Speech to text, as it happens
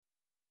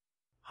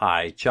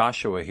Hi,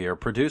 Joshua here,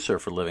 producer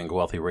for Living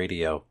Wealthy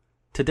Radio.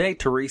 Today,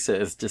 Teresa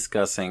is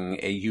discussing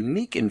a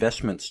unique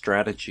investment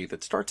strategy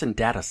that starts in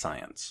data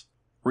science.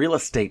 Real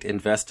estate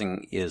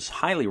investing is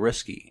highly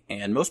risky,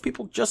 and most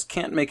people just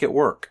can't make it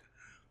work.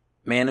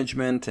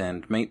 Management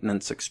and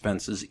maintenance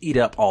expenses eat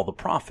up all the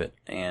profit,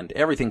 and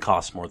everything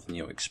costs more than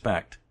you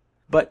expect.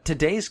 But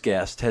today's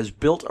guest has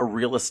built a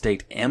real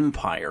estate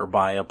empire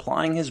by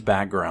applying his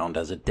background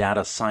as a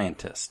data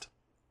scientist.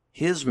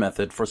 His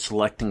method for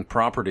selecting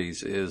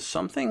properties is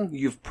something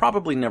you've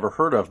probably never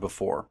heard of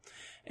before,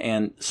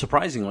 and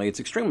surprisingly, it's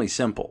extremely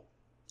simple.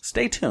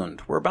 Stay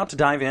tuned. We're about to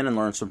dive in and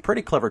learn some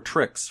pretty clever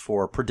tricks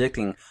for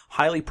predicting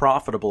highly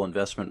profitable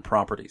investment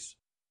properties.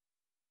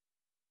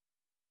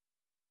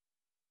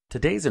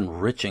 Today's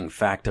enriching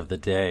fact of the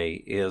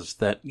day is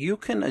that you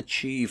can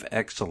achieve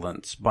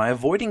excellence by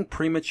avoiding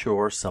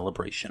premature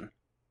celebration.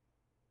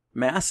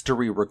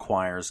 Mastery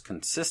requires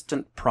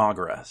consistent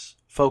progress,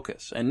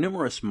 focus, and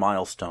numerous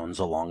milestones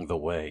along the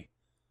way.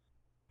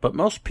 But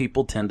most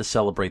people tend to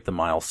celebrate the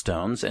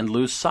milestones and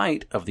lose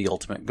sight of the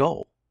ultimate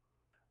goal.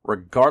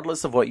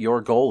 Regardless of what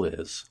your goal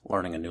is,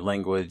 learning a new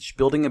language,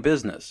 building a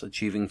business,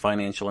 achieving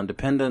financial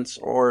independence,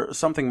 or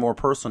something more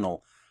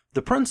personal,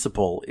 the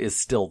principle is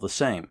still the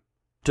same.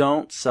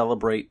 Don't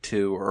celebrate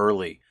too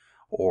early,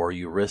 or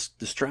you risk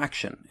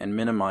distraction and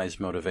minimize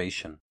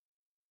motivation.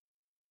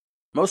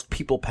 Most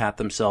people pat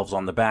themselves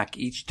on the back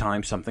each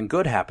time something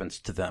good happens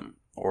to them,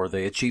 or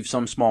they achieve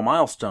some small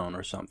milestone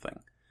or something.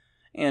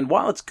 And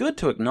while it's good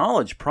to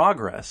acknowledge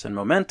progress and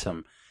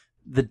momentum,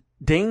 the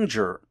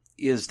danger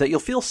is that you'll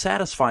feel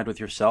satisfied with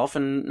yourself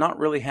and not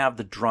really have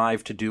the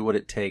drive to do what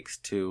it takes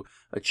to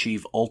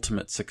achieve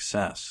ultimate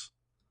success.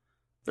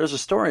 There's a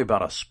story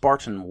about a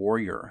Spartan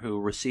warrior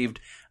who received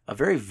a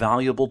very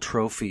valuable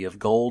trophy of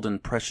gold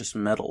and precious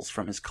metals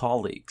from his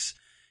colleagues.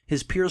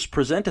 His peers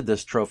presented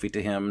this trophy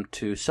to him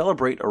to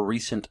celebrate a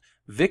recent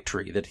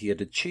victory that he had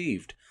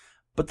achieved.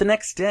 But the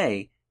next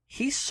day,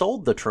 he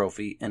sold the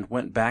trophy and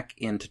went back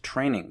into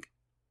training.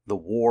 The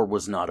war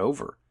was not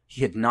over.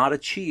 He had not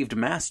achieved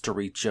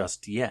mastery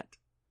just yet.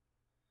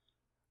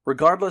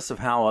 Regardless of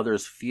how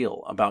others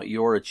feel about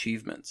your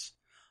achievements,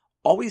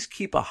 always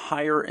keep a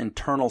higher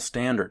internal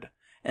standard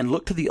and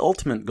look to the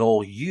ultimate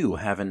goal you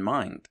have in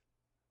mind.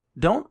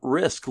 Don't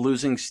risk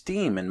losing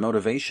steam and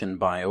motivation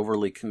by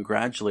overly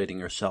congratulating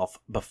yourself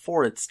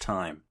before it's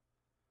time.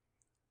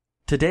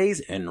 Today's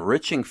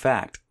enriching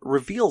fact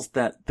reveals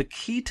that the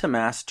key to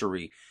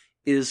mastery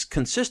is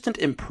consistent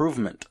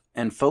improvement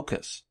and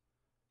focus.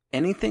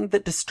 Anything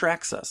that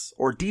distracts us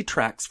or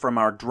detracts from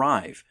our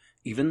drive,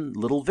 even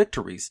little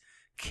victories,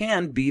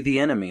 can be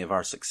the enemy of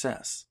our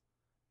success.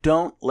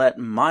 Don't let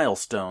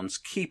milestones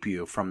keep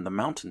you from the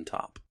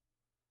mountaintop.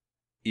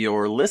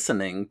 You're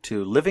listening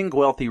to Living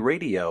Wealthy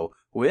Radio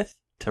with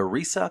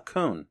Teresa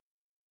Kuhn.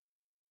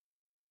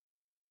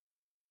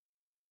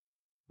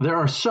 There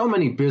are so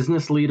many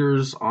business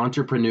leaders,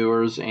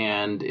 entrepreneurs,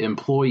 and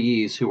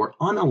employees who are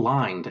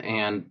unaligned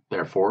and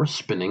therefore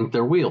spinning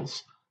their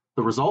wheels.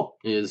 The result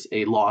is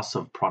a loss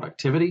of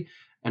productivity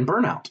and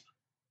burnout.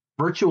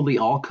 Virtually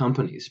all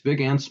companies, big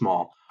and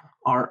small,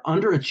 are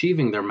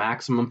underachieving their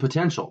maximum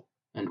potential.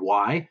 And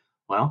why?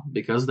 Well,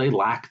 because they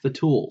lack the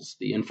tools,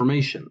 the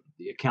information,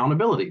 the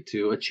accountability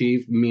to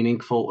achieve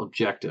meaningful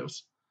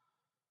objectives.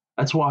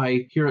 That's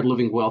why here at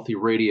Living Wealthy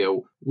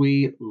Radio,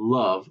 we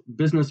love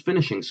Business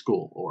Finishing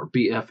School, or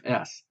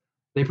BFS.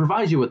 They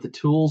provide you with the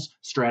tools,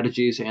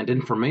 strategies, and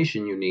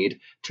information you need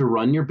to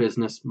run your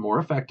business more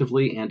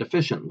effectively and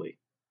efficiently.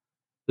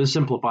 This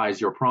simplifies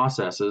your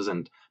processes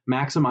and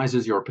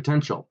maximizes your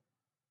potential.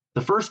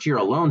 The first year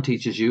alone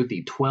teaches you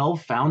the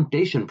 12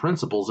 foundation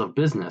principles of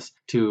business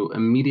to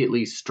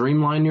immediately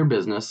streamline your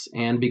business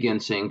and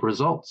begin seeing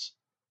results.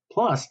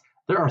 Plus,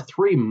 there are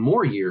 3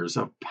 more years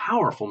of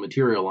powerful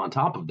material on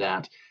top of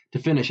that to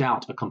finish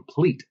out a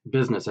complete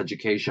business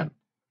education.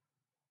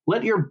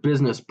 Let your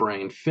business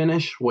brain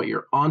finish what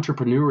your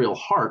entrepreneurial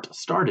heart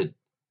started.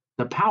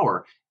 The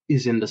power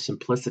is in the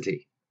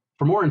simplicity.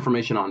 For more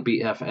information on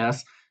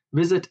BFS,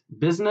 visit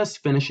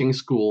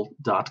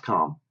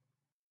businessfinishingschool.com.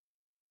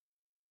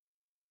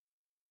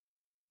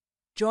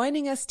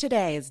 Joining us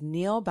today is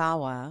Neal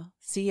Bawa,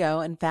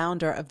 CEO and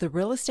founder of the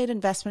real estate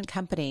investment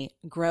company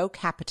Grow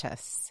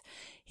Capitus.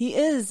 He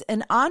is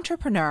an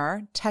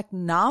entrepreneur,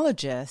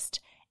 technologist,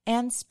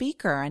 and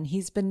speaker, and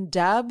he's been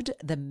dubbed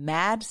the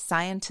mad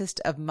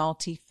scientist of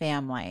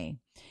multifamily.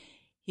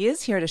 He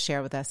is here to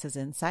share with us his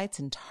insights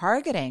in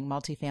targeting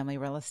multifamily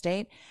real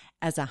estate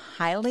as a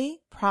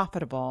highly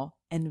profitable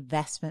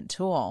investment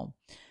tool.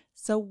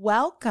 So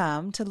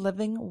welcome to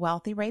Living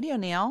Wealthy Radio,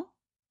 Neal.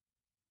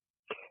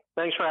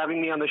 Thanks for having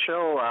me on the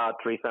show,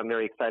 Teresa. I'm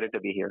very excited to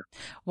be here.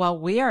 Well,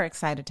 we are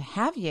excited to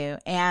have you.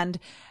 And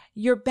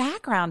your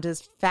background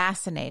is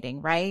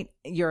fascinating, right?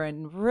 You're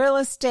in real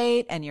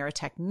estate and you're a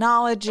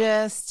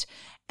technologist.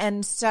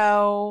 And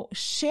so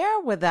share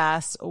with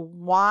us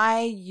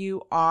why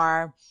you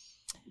are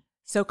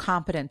so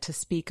competent to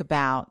speak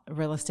about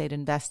real estate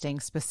investing,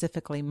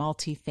 specifically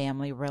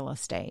multifamily real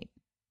estate.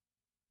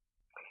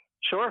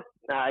 Sure.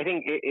 I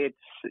think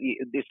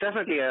it's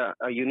definitely a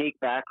unique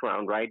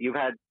background, right? You've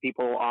had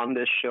people on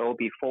this show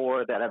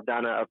before that have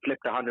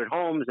flipped 100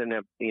 homes and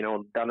have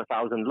done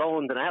 1,000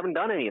 loans, and I haven't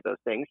done any of those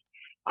things.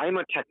 I'm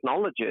a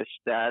technologist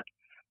that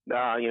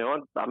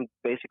I'm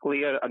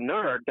basically a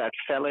nerd that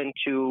fell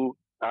into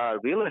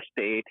real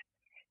estate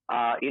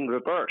in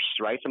reverse,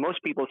 right? So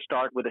most people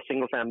start with a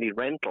single-family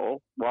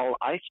rental. Well,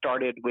 I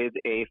started with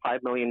a $5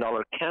 million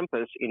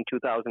campus in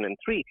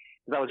 2003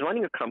 because I was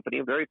running a company,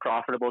 a very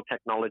profitable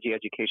technology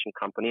education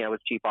company. I was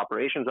chief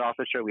operations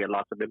officer. We had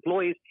lots of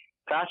employees,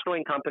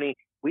 fast-growing company.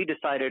 We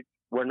decided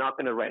we're not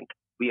going to rent.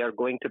 We are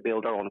going to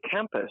build our own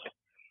campus.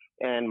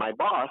 And my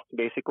boss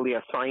basically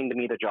assigned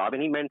me the job,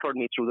 and he mentored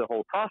me through the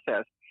whole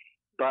process.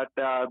 But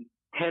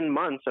 10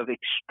 months of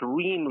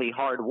extremely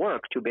hard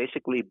work to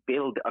basically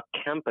build a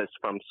campus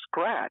from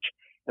scratch.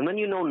 And when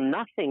you know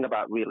nothing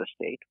about real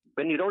estate,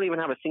 when you don't even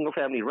have a single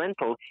family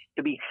rental,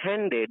 to be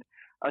handed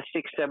a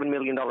 $6-7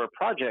 million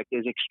project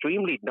is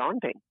extremely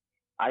daunting.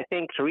 I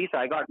think, Teresa,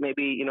 I got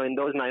maybe, in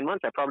those 9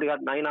 months, I probably got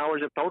 9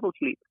 hours of total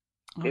sleep.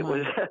 Oh,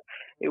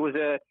 it was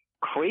a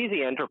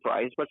crazy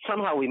enterprise, but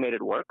somehow we made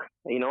it work.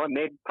 I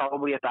made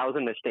probably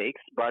 1,000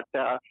 mistakes, but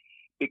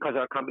because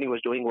our company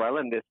was doing well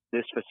and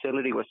this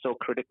facility was so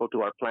critical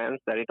to our plans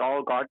that it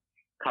all got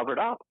covered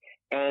up.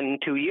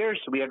 And 2 years,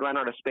 we had run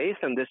out of space,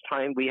 and this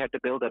time we had to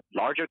build a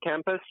larger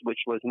campus, which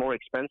was more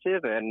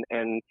expensive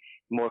and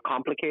more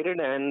complicated.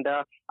 And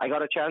I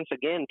got a chance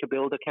again to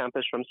build a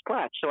campus from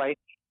scratch. So I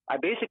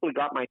basically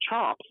got my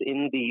chops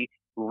in the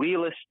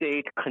real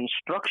estate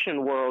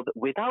construction world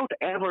without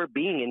ever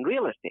being in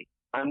real estate.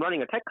 I'm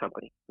running a tech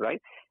company, right?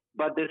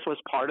 But this was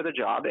part of the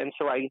job. And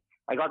so I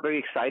got very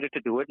excited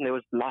to do it. And there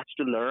was lots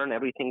to learn,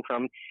 everything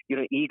from,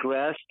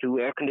 egress to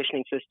air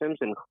conditioning systems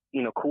and,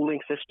 cooling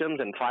systems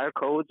and fire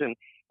codes and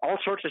all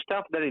sorts of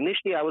stuff that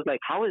initially I was like,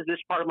 how is this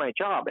part of my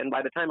job? And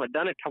by the time I'd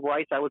done it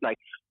twice, I was like,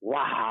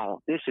 wow,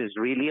 this is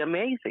really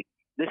amazing.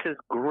 This is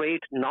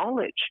great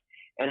knowledge.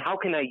 And how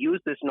can I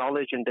use this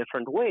knowledge in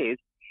different ways?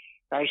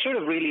 I should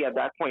have really at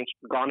that point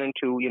gone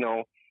into,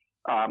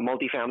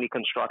 multifamily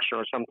construction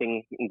or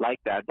something like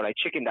that, but I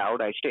chickened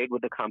out. I stayed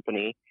with the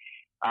company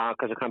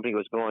because the company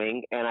was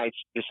growing, and I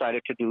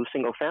decided to do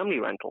single family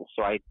rentals.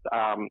 So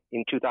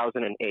in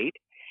 2008,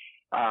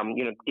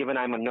 given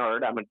I'm a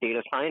nerd, I'm a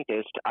data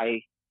scientist,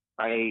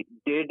 I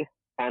did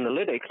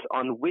analytics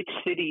on which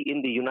city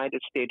in the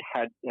United States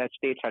had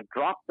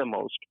dropped the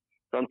most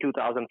from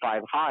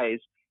 2005 highs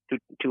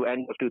to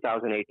end of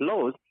 2008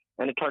 lows,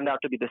 and it turned out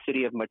to be the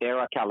city of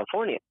Madera,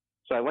 California.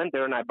 So I went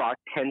there and I bought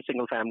 10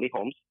 single family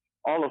homes,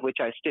 all of which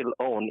I still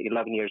own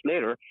 11 years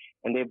later,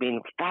 and they've been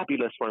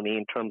fabulous for me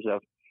in terms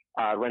of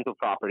rental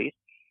properties.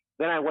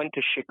 Then I went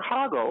to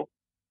Chicago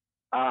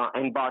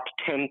and bought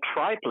 10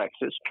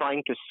 triplexes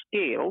trying to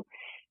scale,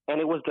 and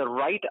it was the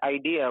right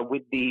idea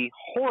with the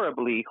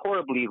horribly,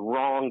 horribly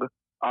wrong,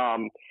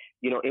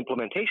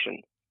 implementation.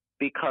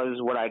 Because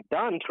what I'd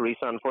done,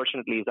 Teresa,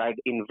 unfortunately, is I'd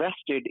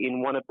invested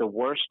in one of the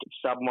worst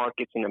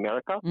submarkets in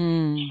America,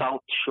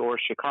 South Shore,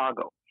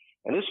 Chicago.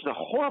 And this is a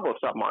horrible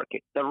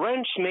submarket. The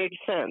rents made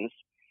sense,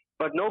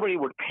 but nobody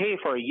would pay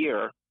for a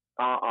year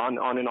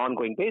on an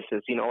ongoing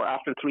basis.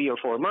 After 3 or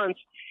 4 months,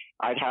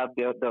 I'd have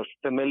the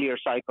familiar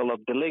cycle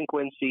of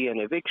delinquency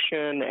and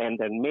eviction, and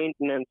then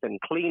maintenance and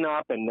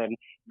cleanup, and then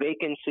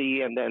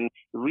vacancy, and then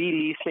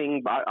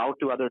releasing out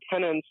to other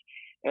tenants.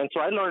 And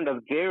so I learned a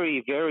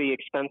very, very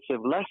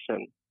expensive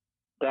lesson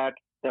that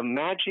the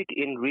magic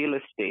in real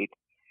estate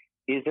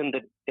is in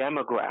the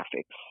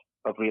demographics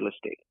of real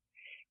estate.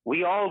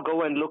 We all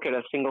go and look at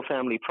a single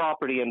family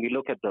property, and we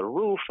look at the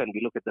roof, and we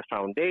look at the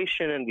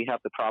foundation, and we have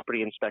the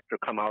property inspector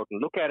come out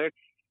and look at it.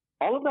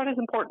 All of that is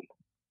important.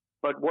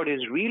 But what is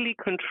really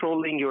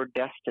controlling your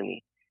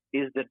destiny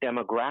is the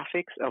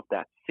demographics of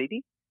that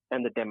city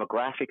and the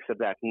demographics of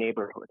that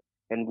neighborhood.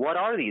 And what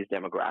are these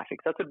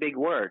demographics? That's a big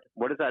word.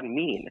 What does that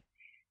mean?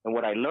 And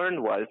what I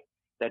learned was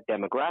that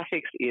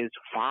demographics is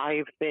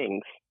 5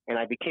 things. And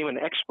I became an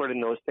expert in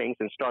those things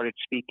and started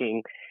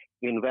speaking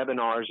in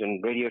webinars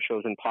and radio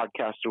shows and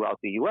podcasts throughout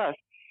the U.S.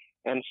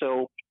 And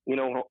so,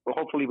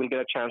 hopefully we'll get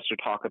a chance to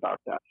talk about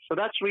that. So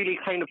that's really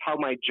kind of how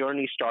my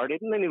journey started,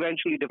 and then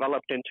eventually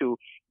developed into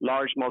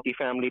large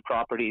multifamily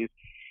properties.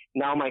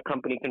 Now my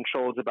company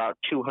controls about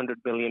 $200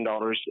 billion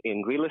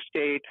in real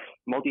estate,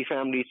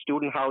 multifamily,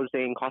 student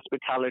housing,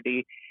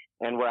 hospitality,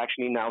 and we're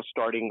actually now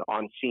starting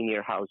on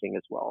senior housing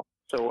as well.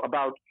 So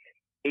about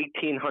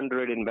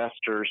 1,800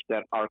 investors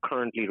that are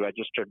currently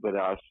registered with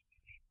us,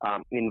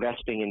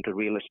 investing into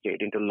real estate,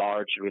 into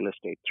large real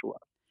estate through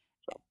us.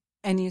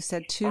 And you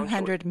said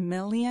 200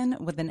 million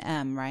with an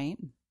M, right?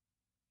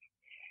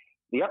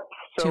 Yep.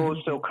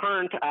 So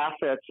current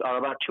assets are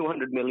about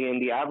 200 million.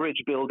 The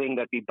average building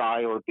that we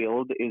buy or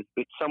build is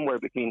somewhere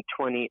between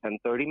 20 and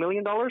 $30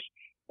 million.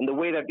 And the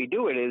way that we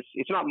do it is,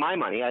 it's not my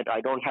money.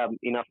 I don't have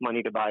enough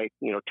money to buy,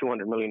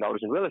 $200 million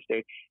in real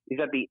estate. Is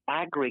that we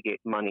aggregate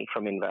money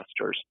from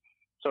investors.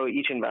 So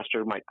each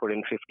investor might put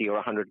in 50 or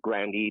 100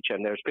 grand each,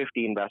 and there's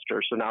 50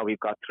 investors. So now we've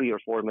got $3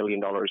 or $4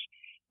 million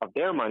of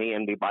their money,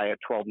 and we buy a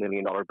 $12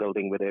 million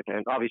building with it.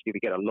 And obviously we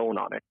get a loan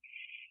on it.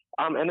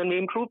 and then we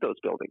improve those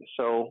buildings.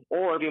 So,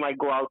 or we might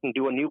go out and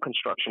do a new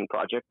construction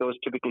project. Those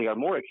typically are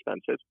more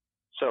expensive.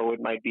 So it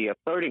might be a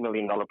 $30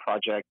 million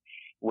project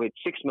with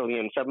 $6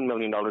 million, $7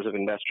 million of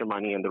investor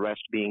money, and the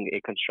rest being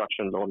a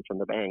construction loan from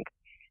the bank.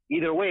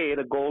 Either way,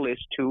 the goal is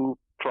to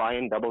try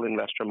and double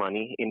investor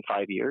money in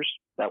 5 years.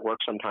 That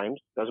works sometimes,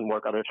 doesn't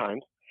work other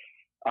times.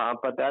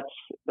 But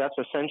that's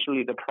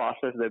essentially the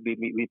process that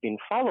we've been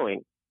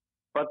following.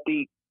 But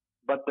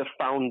the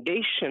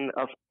foundation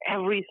of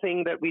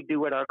everything that we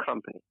do at our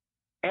company,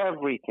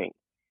 everything,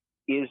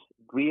 is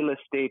real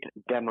estate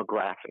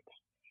demographics.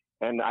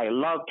 And I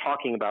love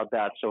talking about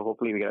that, so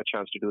hopefully we get a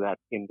chance to do that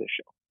in this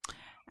show.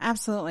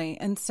 Absolutely.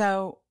 And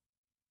so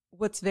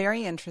what's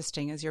very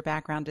interesting is your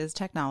background is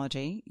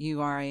technology.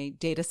 You are a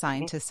data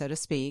scientist, so to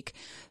speak.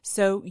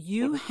 So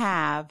you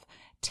have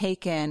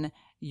taken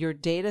your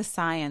data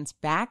science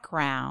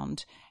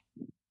background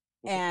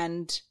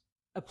and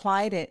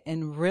applied it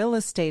in real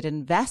estate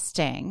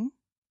investing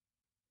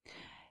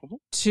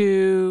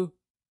to,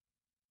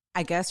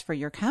 I guess, for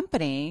your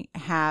company,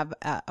 have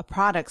a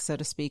product, so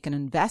to speak, an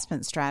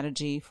investment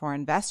strategy for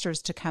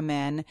investors to come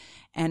in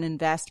and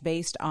invest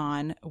based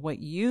on what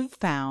you've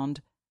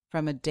found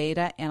from a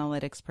data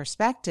analytics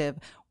perspective,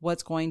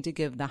 what's going to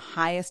give the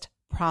highest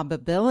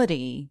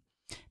probability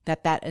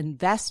that that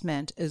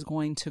investment is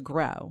going to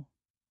grow.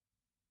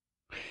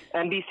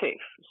 And be safe.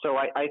 So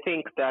I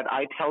think that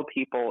I tell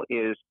people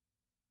is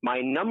my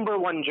number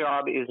one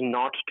job is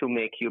not to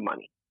make you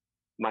money.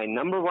 My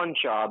number one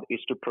job is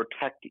to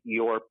protect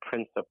your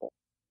principal,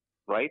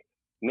 right?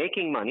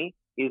 Making money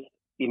is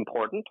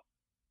important,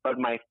 but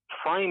my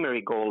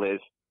primary goal is,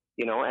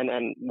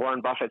 and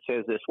Warren Buffett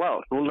says this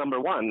well, rule number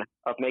one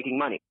of making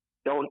money,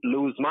 don't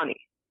lose money,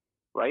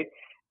 right?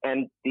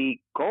 And the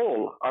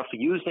goal of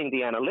using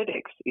the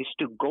analytics is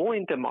to go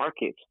into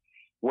markets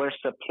where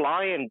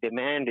supply and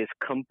demand is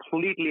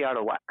completely out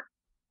of whack,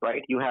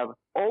 right? You have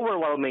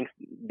overwhelming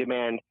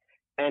demand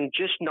and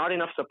just not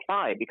enough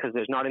supply because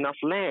there's not enough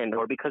land,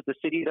 or because the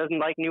city doesn't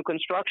like new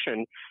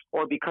construction,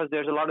 or because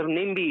there's a lot of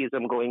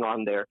NIMBYism going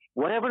on there.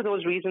 Whatever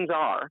those reasons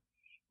are,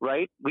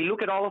 right? We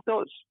look at all of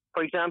those.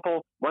 For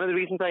example, one of the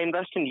reasons I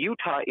invest in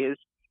Utah is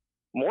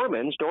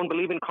Mormons don't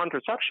believe in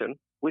contraception,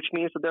 which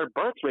means that their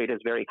birth rate is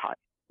very high.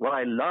 Well,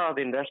 I love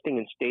investing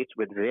in states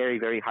with very,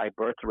 very high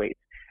birth rates,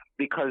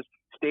 because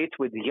states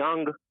with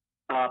young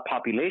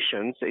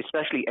populations,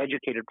 especially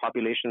educated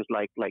populations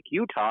like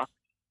Utah,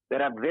 that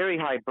have very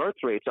high birth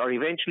rates are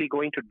eventually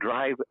going to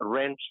drive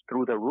rents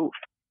through the roof.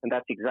 And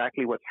that's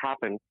exactly what's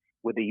happened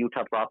with the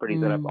Utah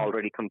properties that I've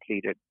already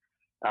completed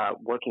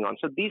working on.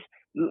 So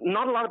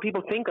not a lot of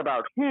people think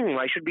about,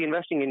 I should be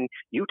investing in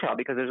Utah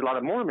because there's a lot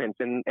of Mormons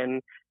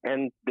and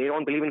they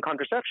don't believe in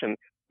contraception.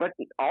 But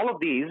all of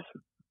these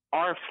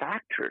are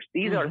factors.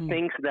 These are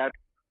things that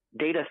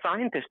data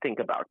scientists think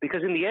about,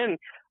 because in the end,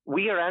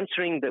 we are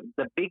answering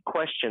the big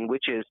question,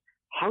 which is,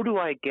 how do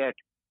I get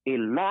a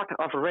lot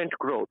of rent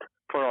growth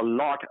for a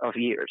lot of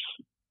years,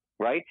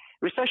 right?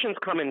 Recessions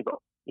come and go.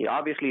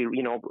 Obviously,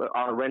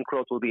 our rent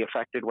growth will be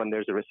affected when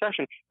there's a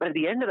recession. But at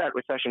the end of that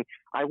recession,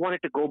 I want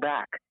it to go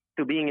back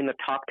to being in the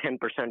top 10%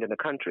 in the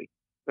country.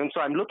 And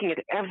so I'm looking at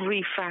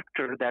every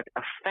factor that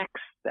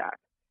affects that.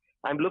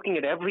 I'm looking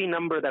at every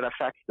number that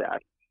affects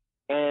that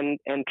and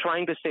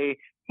trying to say,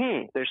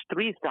 there's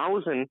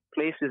 3,000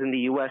 places in the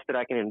U.S. that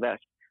I can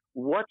invest.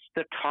 What's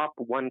the top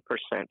 1%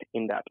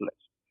 in that list?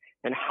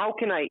 And how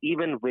can I,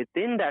 even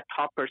within that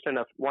top 1%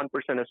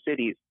 of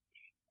cities,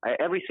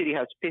 every city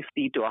has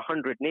 50 to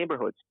 100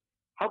 neighborhoods.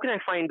 How can I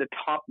find the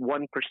top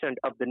 1%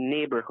 of the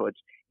neighborhoods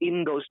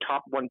in those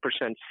top 1%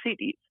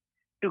 cities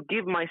to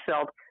give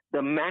myself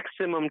the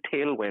maximum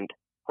tailwind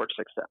for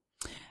success?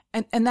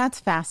 And that's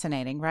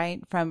fascinating,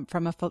 right?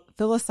 From a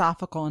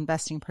philosophical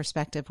investing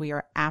perspective, we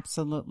are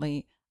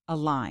absolutely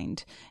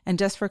aligned. And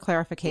just for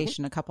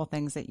clarification, a couple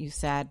things that you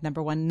said.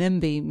 Number one,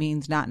 NIMBY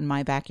means not in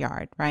my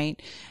backyard,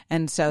 right?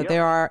 And so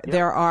there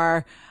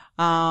are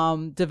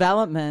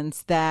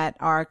developments that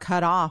are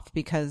cut off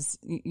because,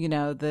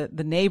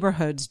 the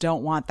neighborhoods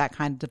don't want that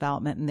kind of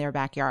development in their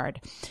backyard.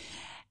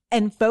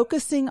 And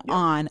focusing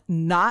on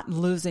not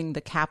losing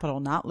the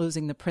capital, not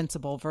losing the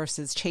principal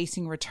versus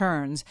chasing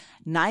returns,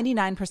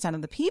 99%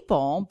 of the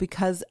people,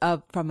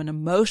 from an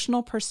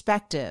emotional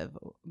perspective,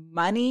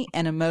 money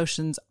and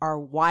emotions are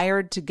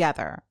wired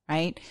together,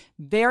 right?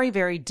 Very,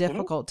 very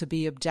difficult to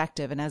be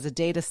objective. And as a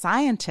data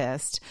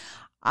scientist,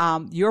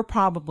 you're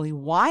probably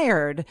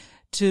wired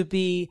to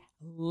be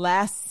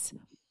less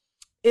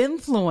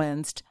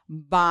influenced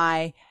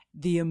by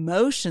the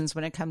emotions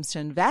when it comes to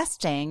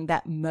investing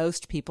that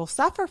most people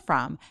suffer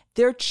from.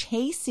 They're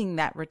chasing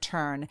that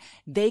return.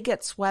 They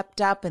get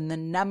swept up in the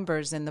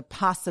numbers and the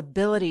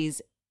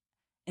possibilities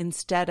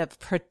instead of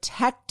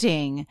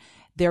protecting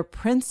their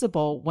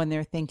principal when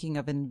they're thinking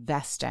of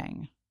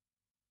investing.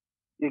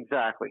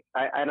 Exactly.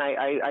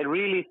 I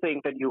really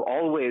think that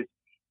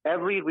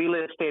every real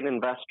estate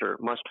investor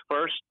must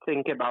first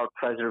think about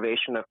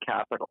preservation of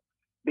capital,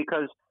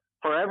 because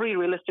for every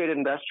real estate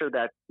investor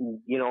that,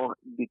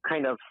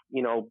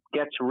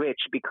 gets rich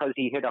because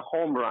he hit a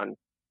home run,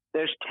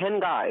 there's 10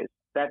 guys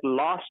that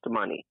lost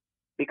money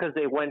because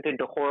they went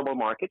into horrible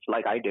markets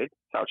like I did,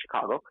 South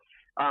Chicago,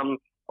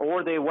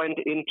 or they went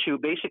into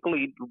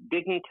basically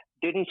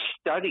didn't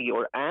study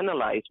or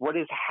analyze what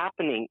is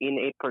happening in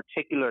a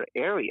particular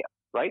area,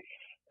 right?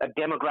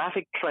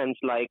 Demographic trends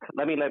like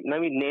let me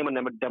name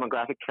a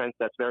demographic trends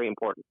that's very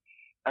important.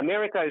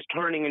 America is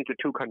turning into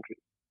two countries.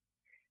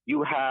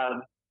 You have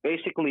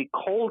basically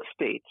cold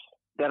states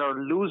that are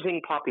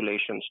losing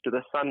populations to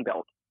the Sun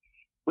Belt.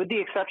 With the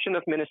exception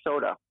of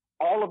Minnesota,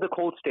 all of the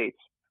cold states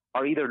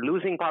are either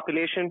losing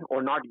population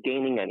or not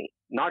gaining any.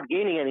 Not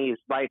gaining any is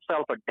by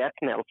itself a death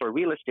knell for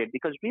real estate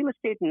because real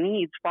estate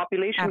needs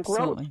population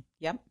growth.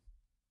 Yep.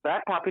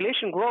 That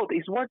population growth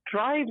is what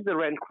drives the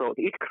rent growth.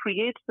 It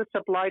creates the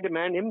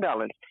supply-demand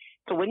imbalance.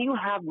 So when you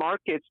have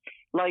markets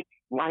like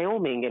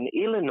Wyoming and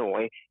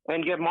Illinois,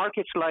 and you have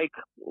markets like,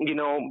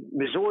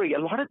 Missouri, a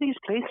lot of these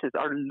places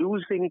are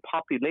losing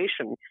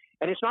population.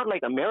 And it's not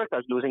like America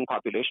is losing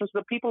population, so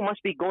the people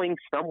must be going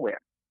somewhere.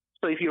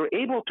 So if you're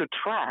able to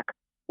track,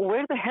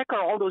 where the heck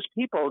are all those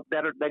people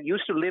that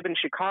used to live in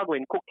Chicago,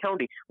 in Cook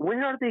County?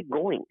 Where are they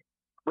going?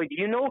 But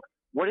you know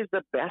what is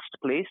the best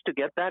place to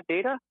get that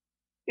data?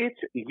 It's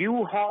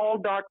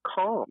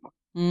uhaul.com.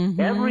 Mm-hmm.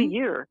 Every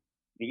year,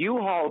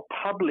 U-Haul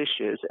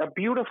publishes a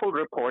beautiful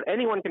report.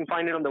 Anyone can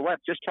find it on the web.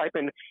 Just type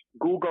in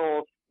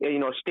Google,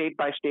 state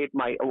by state,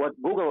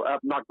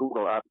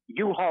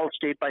 U-Haul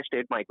state by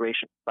state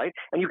migration, right?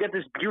 And you get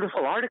this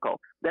beautiful article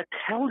that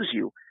tells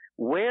you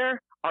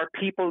where are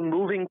people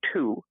moving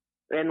to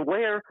and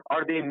where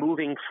are they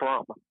moving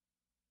from.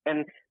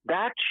 And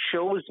that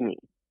shows me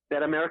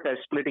that America is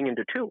splitting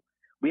into two.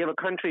 We have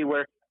a country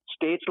where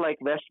states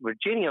like West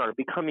Virginia are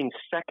becoming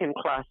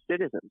second-class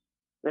citizens.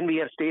 Then we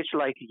have states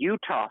like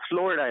Utah,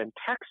 Florida, and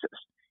Texas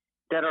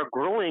that are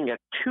growing at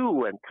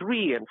 2 and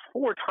 3 and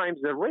 4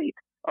 times the rate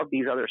of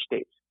these other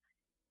states.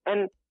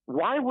 And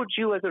why would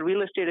you as a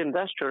real estate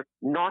investor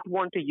not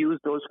want to use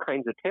those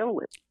kinds of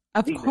tailwinds?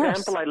 The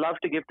example I love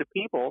to give to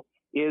people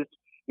is,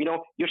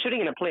 you're sitting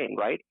in a plane,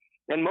 right?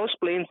 And most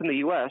planes in the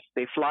U.S.,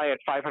 they fly at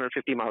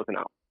 550 miles an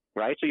hour,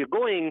 right? So you're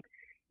going,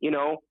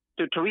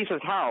 to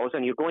Teresa's house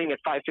and you're going at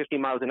 550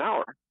 miles an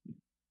hour.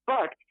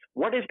 But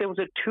what if there was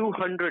a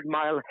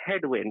 200-mile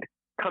headwind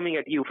coming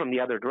at you from the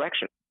other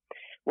direction?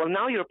 Well,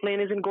 now your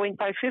plane isn't going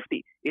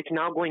 550. It's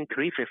now going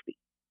 350,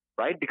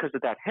 right? Because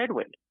of that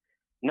headwind.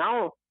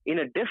 Now, in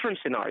a different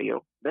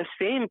scenario, the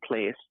same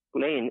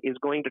plane is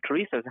going to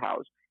Teresa's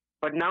house,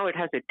 but now it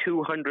has a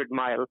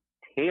 200-mile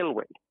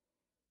tailwind.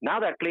 Now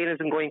that plane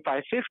isn't going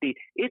 550,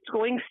 it's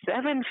going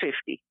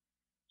 750.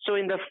 So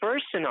in the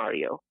first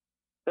scenario,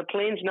 the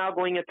plane's now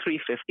going at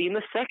 350. In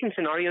the second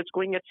scenario, it's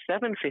going at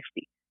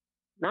 750.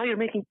 Now you're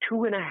making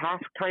 2.5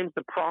 times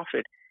the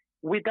profit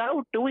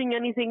without doing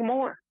anything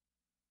more.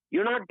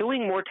 You're not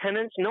doing more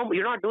tenants. No,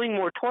 you're not doing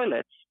more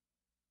toilets,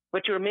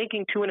 but you're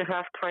making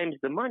 2.5 times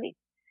the money.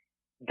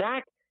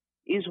 That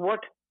is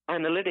what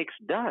analytics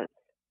does.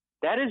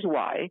 That is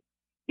why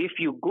if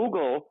you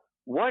Google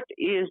what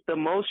is the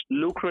most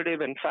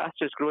lucrative and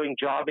fastest growing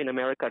job in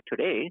America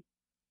today,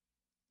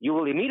 you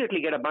will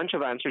immediately get a bunch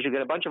of answers. You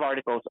get a bunch of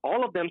articles.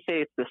 All of them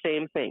say it's the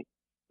same thing.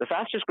 The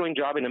fastest growing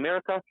job in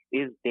America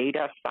is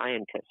data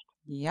scientist.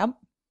 Yep.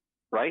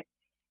 Right?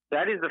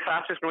 That is the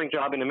fastest growing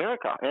job in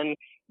America. And,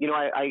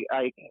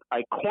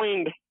 I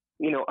coined,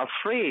 a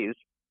phrase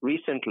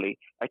recently.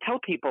 I tell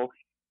people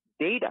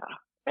data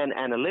and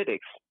analytics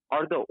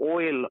are the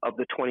oil of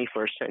the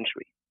 21st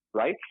century.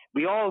 Right?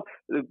 We all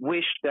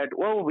wish that,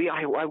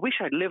 I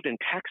wish I'd lived in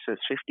Texas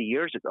 50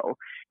 years ago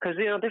because,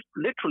 there's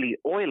literally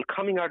oil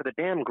coming out of the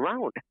damn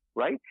ground,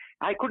 right?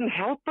 I couldn't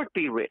help but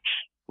be rich,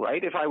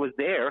 right, if I was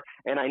there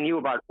and I knew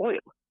about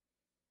oil.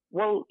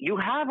 Well, you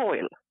have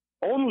oil,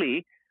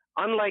 only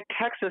unlike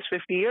Texas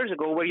 50 years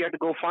ago where you had to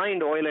go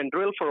find oil and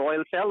drill for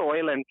oil, sell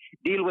oil, and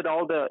deal with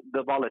all the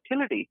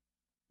volatility.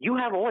 You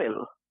have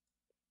oil.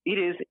 It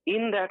is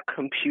in that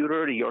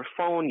computer, your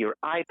phone, your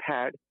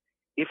iPad.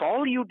 If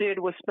all you did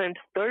was spend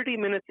 30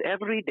 minutes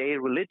every day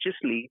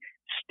religiously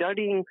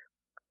studying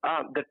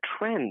the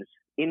trends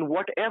in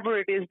whatever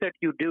it is that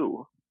you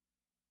do,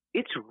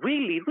 it's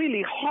really,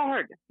 really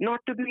hard not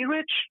to be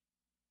rich.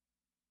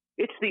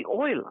 It's the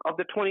oil of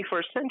the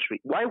 21st century.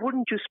 Why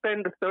wouldn't you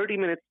spend 30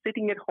 minutes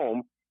sitting at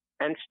home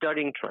and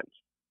studying trends?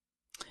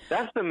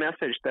 That's the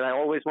message that I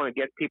always want to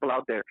get people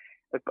out there.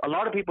 A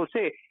lot of people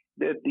say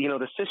that,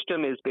 the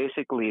system is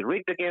basically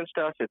rigged against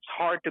us. It's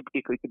hard to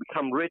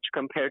become rich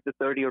compared to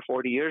 30 or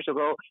 40 years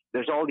ago.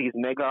 There's all these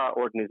mega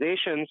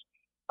organizations.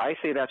 I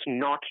say that's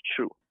not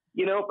true.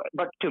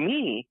 But to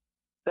me,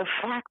 the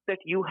fact that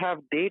you have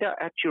data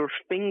at your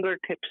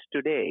fingertips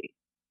today,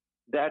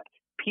 that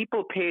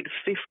people paid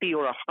 $50,000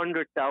 or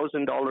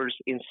 $100,000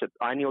 in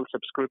annual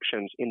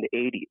subscriptions in the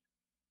 80s,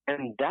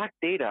 and that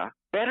data,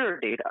 better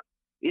data,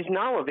 is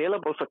now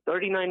available for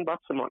 $39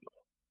 a month.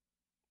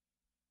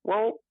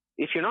 Well,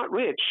 if you're not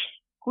rich,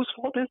 whose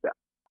fault is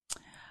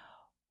that?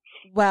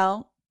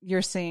 Well,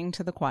 you're singing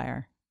to the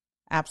choir.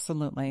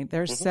 Absolutely.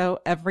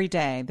 Every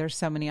day, there's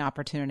so many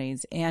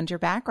opportunities, and your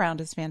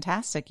background is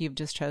fantastic. You've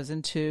just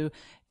chosen to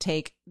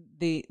take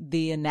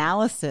the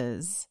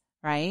analysis,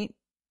 right?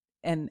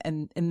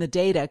 And the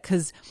data,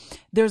 because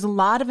there's a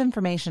lot of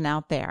information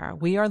out there.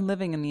 We are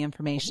living in the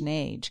information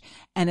age,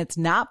 and it's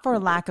not for a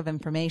lack of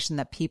information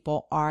that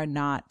people are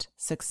not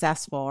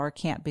successful or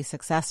can't be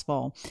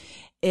successful.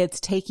 It's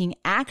taking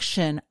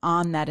action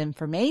on that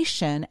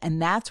information,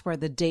 and that's where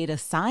the data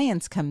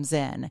science comes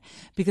in.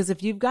 Because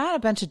if you've got a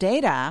bunch of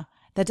data,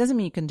 that doesn't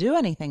mean you can do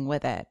anything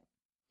with it.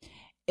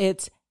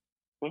 It's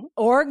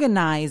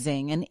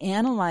organizing and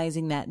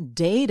analyzing that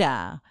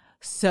data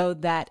so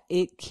that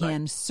it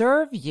can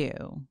serve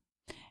you.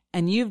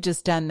 And you've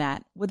just done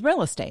that with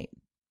real estate.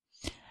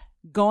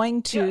 Yes,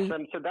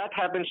 so that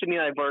happens to me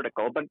in a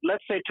vertical. But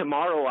let's say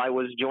tomorrow I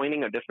was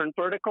joining a different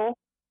vertical.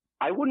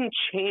 I wouldn't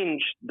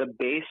change the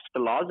base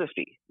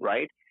philosophy,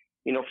 right?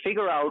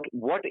 Figure out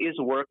what is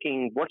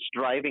working, what's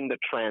driving the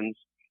trends,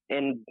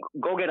 and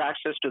go get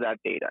access to that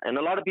data. And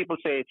a lot of people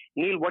say,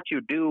 Neal, what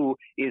you do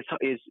is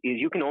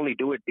you can only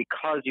do it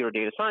because you're a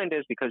data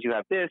scientist, because you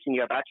have this and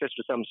you have access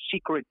to some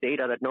secret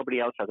data that nobody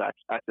else has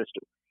access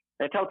to.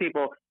 And I tell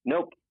people,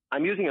 nope,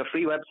 I'm using a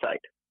free website,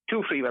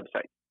 2 free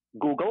websites,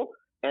 Google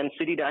and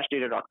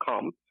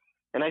city-data.com.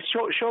 And I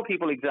show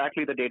people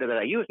exactly the data that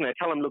I use. And I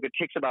tell them, look,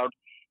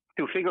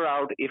 to figure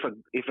out if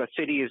a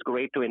city is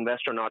great to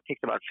invest or not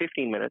takes about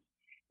 15 minutes.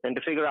 And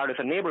to figure out if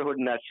a neighborhood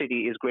in that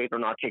city is great or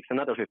not takes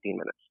another 15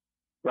 minutes,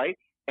 right?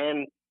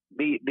 And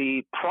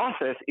the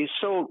process is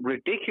so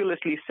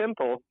ridiculously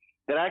simple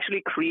that I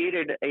actually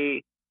created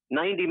a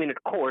 90-minute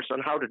course on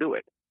how to do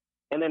it.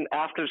 And then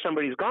after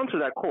somebody's gone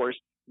through that course,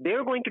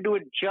 they're going to do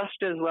it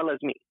just as well as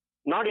me.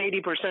 Not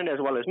 80% as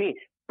well as me,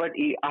 but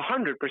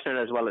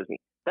 100% as well as me.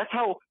 That's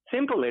how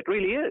simple it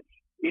really is.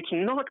 It's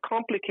not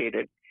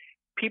complicated.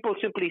 People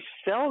simply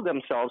sell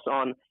themselves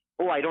on,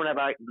 I don't have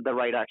the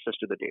right access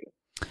to the data.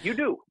 You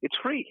do. It's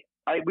free.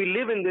 We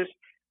live in this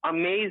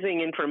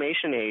amazing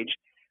information age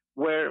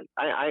where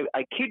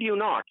I kid you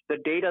not, the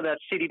data that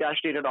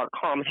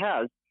city-data.com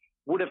has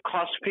would have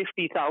cost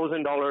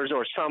 $50,000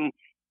 or some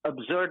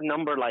absurd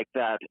number like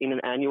that in an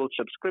annual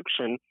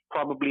subscription,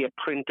 probably a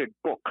printed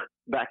book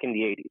back in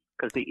the 80s,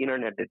 because the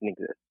internet didn't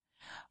exist.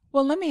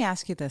 Well, let me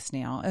ask you this,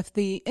 Neal. If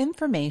the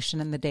information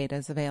and the data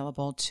is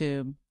available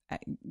to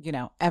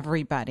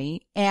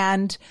everybody,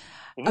 and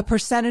a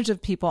percentage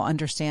of people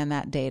understand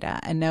that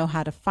data and know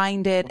how to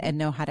find it and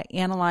know how to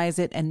analyze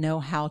it and know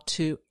how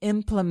to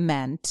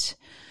implement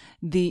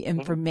the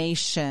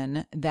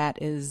information that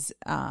is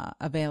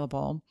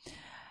available,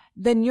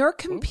 then you're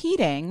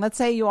competing. Let's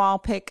say you all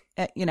pick,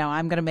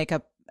 I'm going to make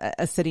up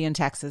a city in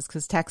Texas,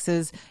 because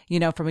Texas,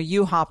 from a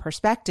U-Haul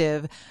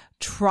perspective,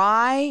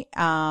 try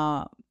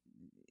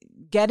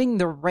getting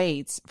the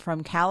rates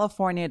from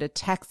California to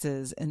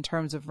Texas in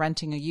terms of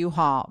renting a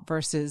U-Haul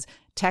versus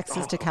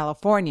Texas to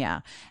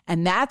California.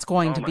 And that's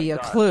going to be a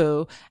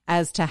clue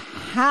as to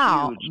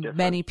how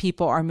many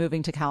people are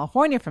moving to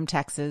California from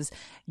Texas.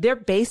 They're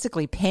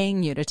basically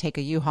paying you to take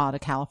a U-Haul to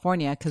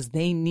California because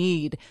they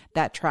need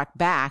that truck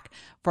back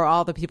for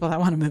all the people that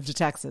want to move to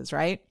Texas,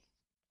 right?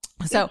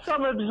 So it's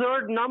some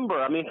absurd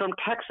number. I mean, from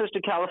Texas to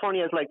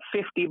California is like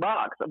 $50,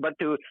 but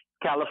to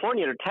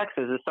California to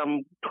Texas is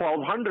some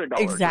 $1,200.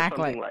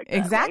 Exactly. Or something like that,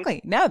 exactly.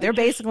 Right? No, they're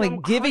basically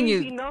giving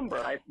you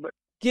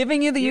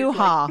the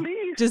U-Haul. Like,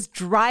 just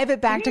drive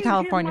it back to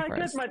California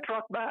first. Get my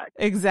truck back.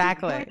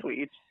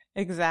 Exactly.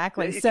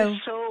 Exactly. It's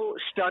just so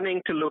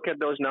stunning to look at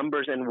those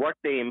numbers and what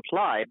they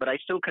imply, but I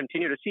still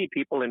continue to see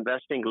people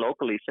investing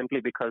locally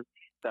simply because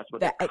that's what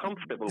they're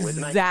comfortable with.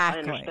 And I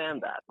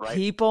understand that, right?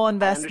 People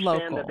invest local.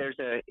 I understand local. that there's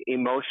an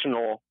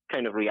emotional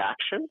kind of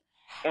reaction,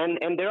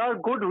 and there are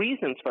good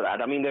reasons for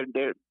that. I mean,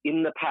 there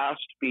in the past,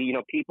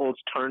 people's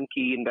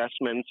turnkey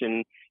investments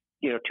in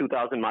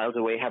 2,000 miles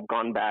away have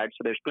gone bad.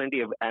 So there's plenty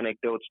of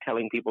anecdotes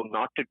telling people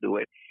not to do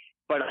it.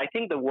 But I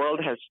think the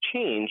world has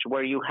changed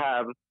where you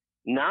have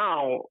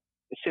now,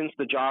 since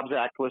the Jobs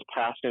Act was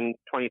passed in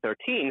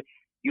 2013,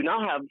 you now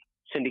have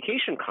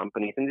syndication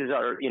companies, and these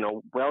are,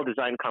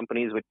 well-designed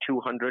companies with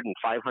 $200 and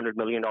 $500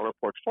 million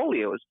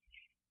portfolios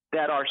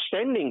that are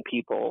sending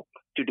people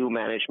to do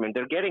management.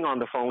 They're getting on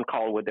the phone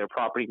call with their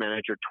property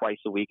manager twice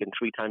a week and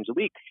 3 times a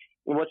week.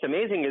 And what's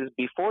amazing is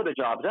before the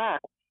Jobs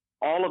Act,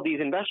 all of these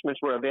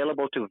investments were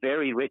available to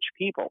very rich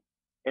people.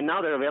 And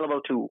now they're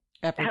available to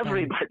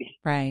everybody.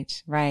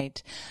 Right.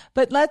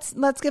 But let's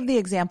give the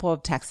example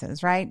of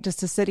Texas, right?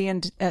 Just a city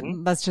in,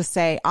 let's just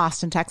say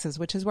Austin, Texas,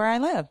 which is where I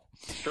live.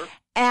 Sure.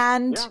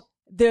 And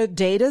the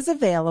data is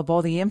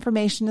available, the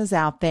information is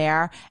out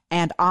there,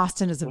 and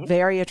Austin is a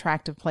very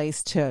attractive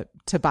place to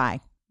buy.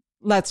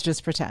 Let's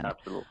just pretend.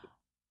 Absolutely.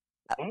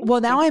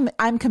 Well, now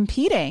I'm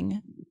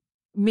competing.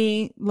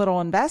 Me, little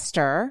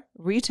investor,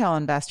 retail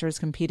investors,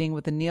 competing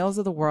with the Neals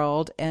of the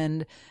world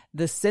and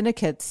the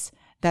syndicates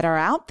that are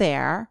out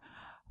there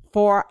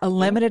for a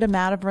limited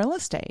amount of real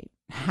estate.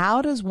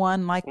 How does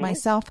one like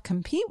myself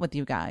compete with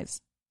you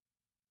guys?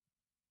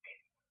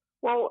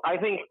 Well, I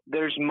think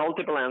there's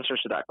multiple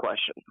answers to that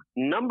question.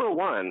 Number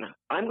one,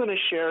 I'm going to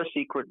share a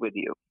secret with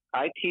you.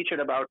 I teach at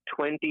about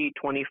 20,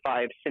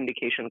 25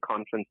 syndication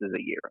conferences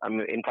a year. I'm,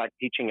 in fact,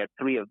 teaching at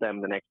 3 of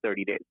them the next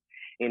 30 days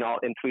in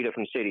 3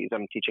 different cities.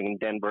 I'm teaching in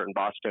Denver and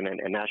Boston and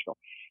Nashville.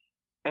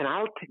 And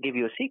I'll give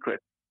you a secret.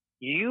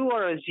 You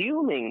are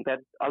assuming that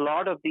a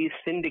lot of these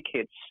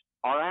syndicates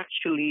are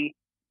actually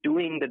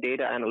doing the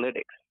data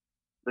analytics.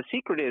 The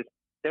secret is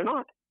they're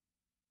not.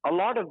 A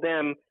lot of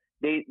them,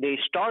 they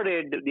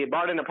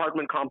bought an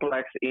apartment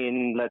complex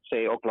in, let's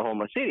say,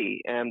 Oklahoma City,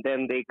 and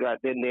then they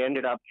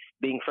ended up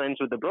being friends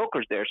with the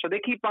brokers there. So they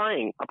keep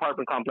buying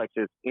apartment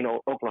complexes in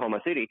Oklahoma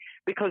City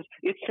because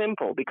it's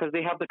simple, because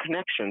they have the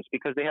connections,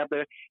 because they have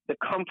the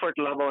comfort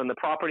level and the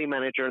property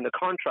manager and the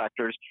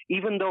contractors,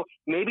 even though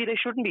maybe they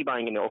shouldn't be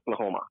buying in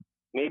Oklahoma.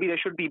 Maybe they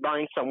should be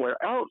buying somewhere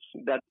else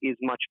that is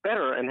much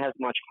better and has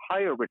much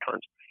higher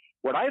returns.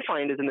 What I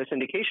find is in the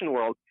syndication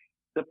world,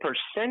 the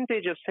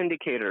percentage of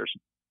syndicators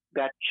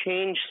that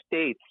change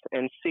states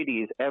and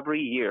cities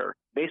every year,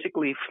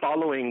 basically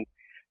following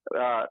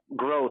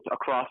growth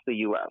across the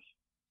U.S.,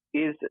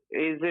 is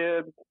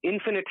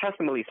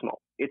infinitesimally small.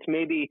 It's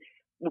maybe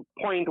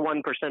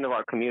 0.1% of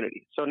our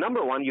community. So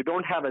number one, you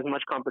don't have as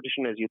much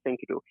competition as you think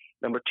you do.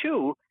 Number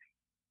two,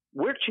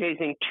 we're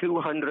chasing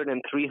 200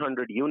 and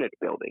 300 unit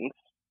buildings.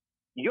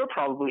 You're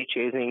probably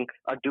chasing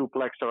a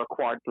duplex or a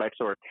quadplex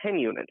or a 10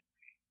 unit.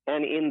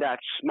 And in that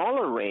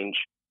smaller range,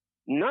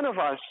 none of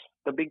us,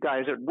 the big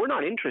guys, we're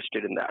not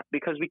interested in that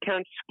because we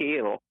can't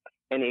scale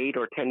an 8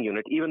 or 10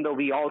 unit, even though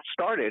we all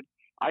started.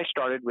 I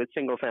started with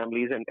single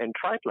families and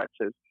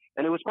triplexes,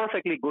 and it was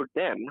perfectly good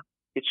then.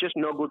 It's just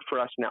no good for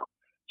us now.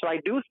 So I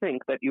do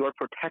think that you are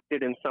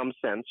protected in some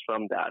sense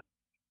from that.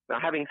 Now,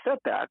 having said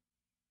that,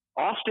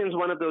 Austin's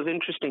one of those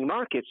interesting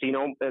markets.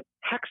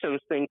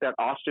 Texans think that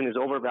Austin is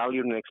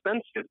overvalued and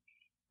expensive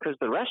because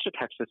the rest of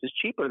Texas is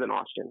cheaper than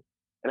Austin.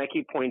 And I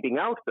keep pointing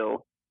out,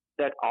 though,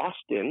 that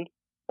Austin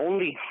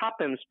only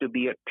happens to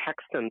be a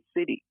Texan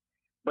city,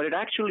 but it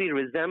actually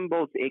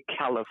resembles a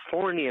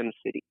Californian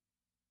city.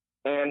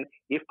 And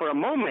if for a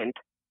moment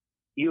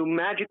you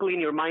magically in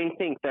your mind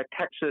think that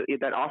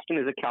Austin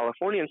is a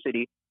Californian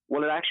city,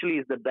 well, it actually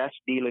is the best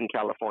deal in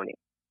California.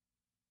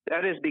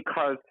 That is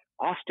because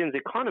Austin's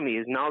economy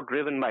is now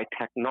driven by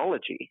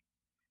technology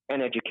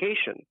and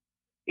education.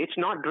 It's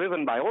not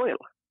driven by oil.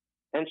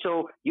 And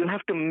so you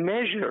have to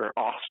measure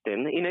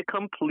Austin in a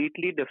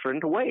completely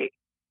different way.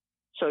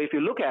 So if you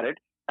look at it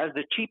as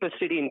the cheapest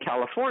city in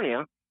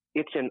California,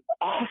 it's an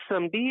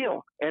awesome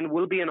deal and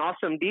will be an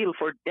awesome deal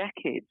for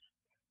decades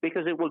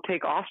because it will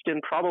take Austin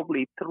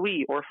probably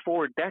 3 or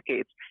 4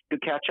 decades to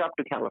catch up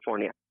to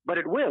California. But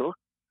it will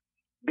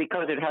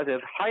because it has a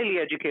highly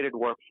educated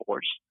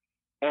workforce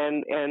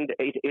and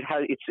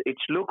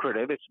it's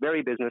lucrative. It's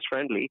very business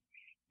friendly.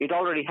 It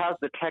already has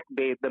the tech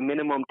base, the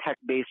minimum tech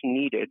base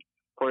needed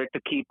for it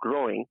to keep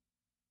growing.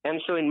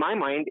 And so in my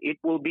mind, it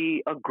will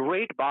be a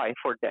great buy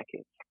for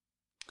decades.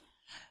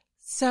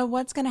 So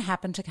what's going to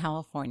happen to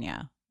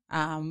California?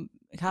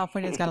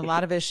 California's got a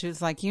lot of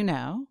issues, like,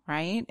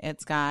 right?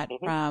 It's got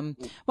I'm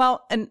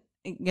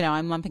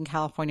lumping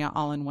California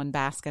all in one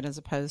basket as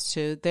opposed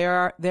to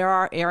there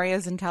are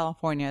areas in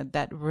California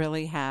that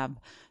really have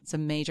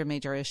some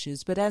major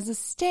issues. But as a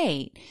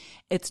state,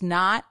 it's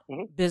not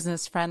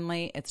business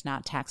friendly. It's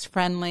not tax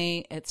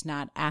friendly. It's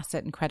not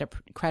asset and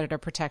creditor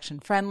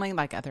protection friendly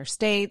like other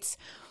states.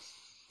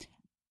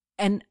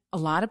 And a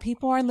lot of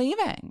people are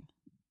leaving.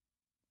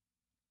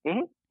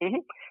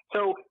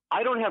 So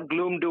I don't have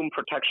gloom doom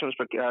protections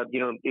for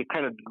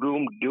kind of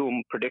gloom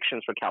doom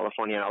predictions for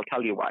California, and I'll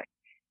tell you why.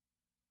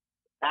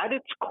 At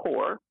its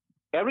core,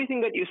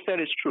 everything that you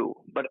said is true,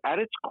 but at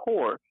its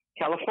core,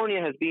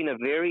 California has been a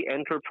very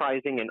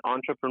enterprising and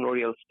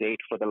entrepreneurial state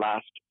for the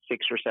last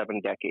 6 or 7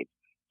 decades.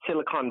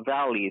 Silicon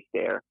Valley is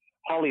there.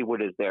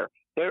 Hollywood is there.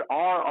 There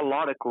are a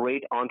lot of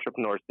great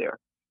entrepreneurs there.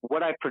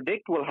 What I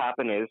predict will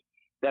happen is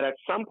that at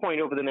some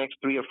point over the next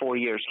 3 or 4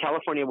 years,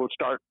 California will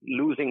start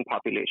losing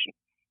population.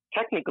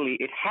 Technically,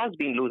 it has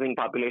been losing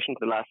population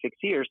for the last 6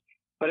 years,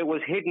 but it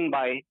was hidden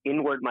by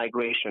inward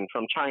migration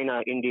from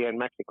China, India, and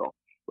Mexico.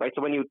 Right.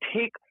 So when you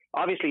take,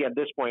 obviously at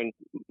this point,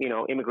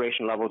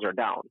 immigration levels are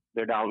down.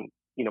 They're down,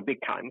 big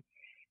time.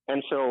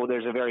 And so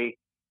there's a very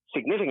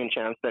significant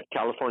chance that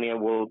California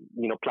will,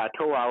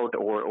 plateau out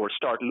or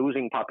start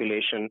losing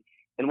population.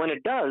 And when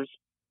it does,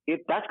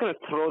 that's going to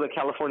throw the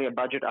California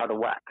budget out of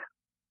whack.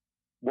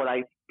 What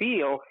I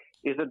feel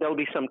is that there'll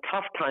be some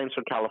tough times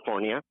for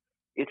California.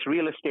 Its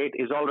real estate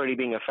is already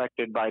being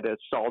affected by the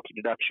SALT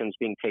deductions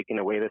being taken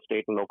away, the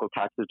state and local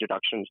taxes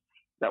deductions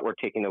that were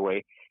taken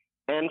away.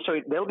 And so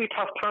there'll be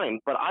tough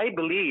times, but I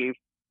believe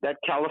that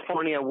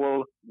California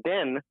will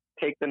then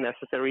take the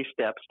necessary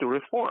steps to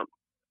reform.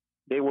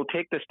 They will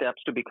take the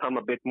steps to become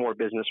a bit more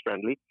business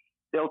friendly.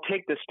 They'll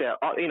take the step,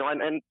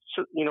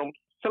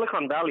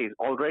 Silicon Valley is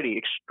already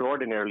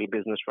extraordinarily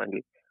business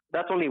friendly.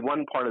 That's only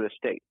one part of the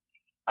state.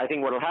 I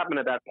think what will happen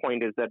at that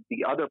point is that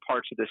the other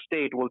parts of the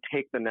state will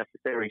take the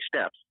necessary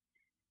steps.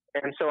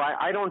 And so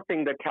I don't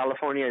think that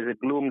California is a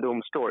gloom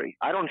doom story.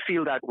 I don't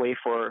feel that way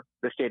for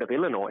the state of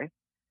Illinois.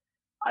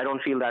 I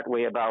don't feel that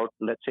way about,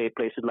 let's say,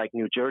 places like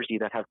New Jersey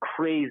that have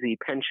crazy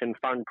pension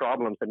fund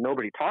problems that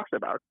nobody talks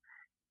about.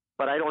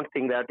 But I don't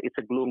think that it's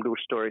a gloom doom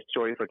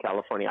story for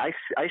California.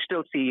 I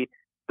still see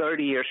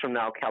 30 years from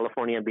now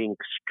California being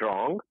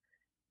strong,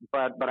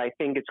 but I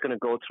think it's going to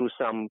go through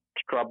some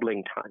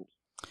troubling times.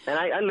 And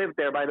I live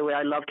there, by the way.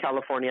 I love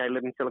California. I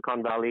live in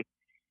Silicon Valley.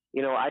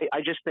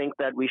 I just think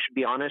that we should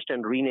be honest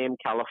and rename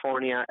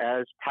California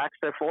as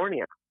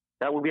Taxifornia.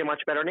 That would be a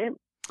much better name.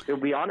 It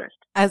would be honest.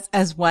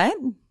 As what?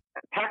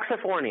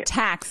 Taxifornia.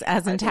 Tax,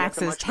 as in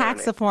taxes.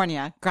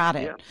 Taxifornia. Got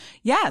it.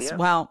 Yeah. Yes. Yeah.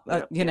 Well,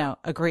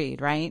 agreed,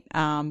 right?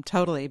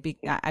 Totally.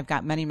 I've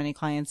got many, many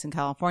clients in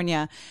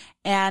California,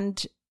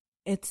 and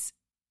it's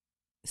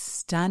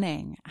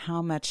stunning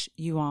how much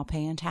you all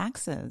pay in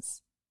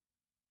taxes.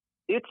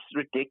 It's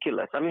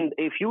ridiculous. I mean,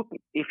 if you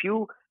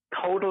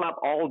total up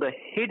all the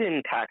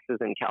hidden taxes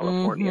in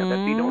California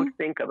that we don't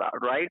think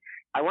about, right?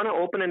 I want to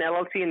open an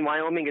LLC in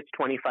Wyoming, it's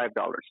 $25.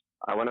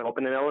 I want to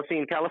open an LLC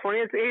in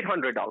California, it's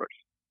 $800.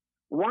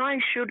 Why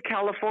should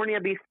California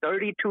be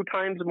 32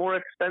 times more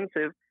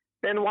expensive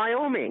than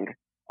Wyoming?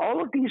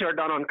 All of these are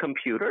done on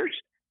computers.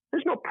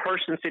 There's no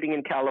person sitting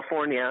in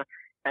California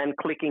and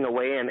clicking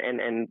away and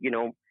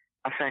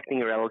affecting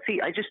your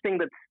LLC. I just think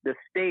that the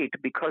state,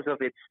 because of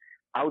its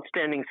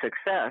outstanding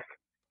success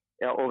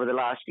over the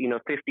last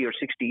 50 or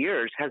 60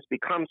 years, has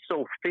become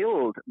so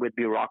filled with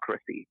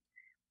bureaucracy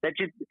that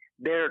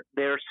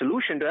their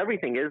solution to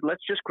everything is,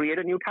 let's just create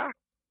a new tax.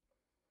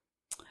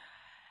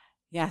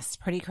 Yes,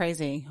 pretty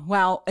crazy.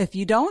 Well, if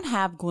you don't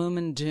have gloom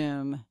and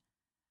doom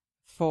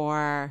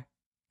for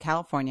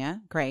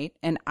California, great.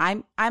 And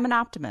I'm an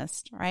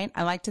optimist, right?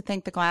 I like to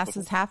think the glass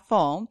is half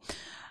full.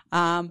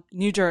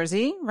 New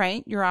Jersey,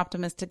 right? You're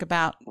optimistic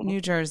about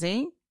New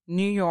Jersey.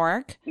 New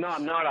York. No,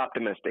 I'm not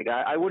optimistic.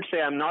 I would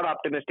say I'm not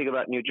optimistic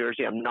about New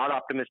Jersey. I'm not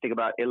optimistic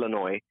about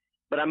Illinois,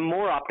 but I'm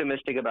more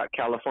optimistic about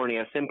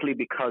California simply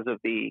because of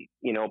the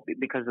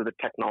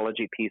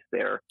technology piece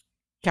there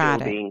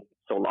being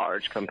so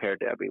large compared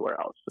to everywhere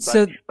else.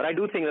 But I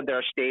do think that there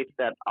are states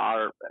that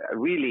are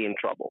really in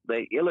trouble.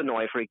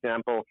 Illinois, for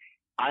example,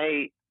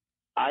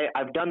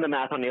 I've done the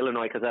math on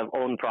Illinois because I've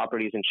owned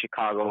properties in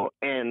Chicago,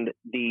 and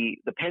the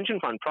pension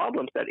fund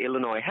problems that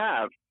Illinois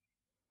have,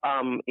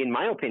 in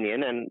my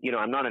opinion, and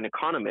I'm not an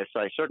economist,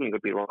 so I certainly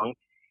could be wrong,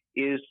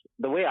 is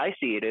the way I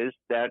see it is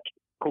that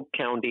Cook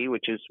County,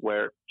 which is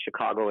where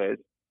Chicago is,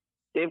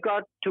 they've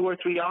got 2 or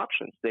 3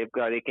 options. They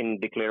can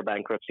declare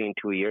bankruptcy in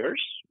 2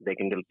 years, they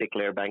can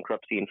declare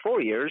bankruptcy in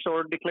 4 years,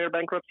 or declare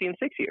bankruptcy in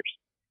 6 years.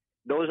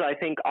 Those, I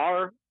think,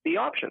 are the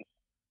options.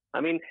 I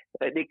mean,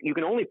 you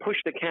can only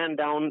push the can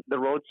down the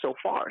road so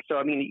far. So,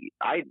 I mean,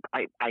 I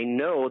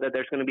know that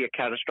there's going to be a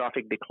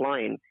catastrophic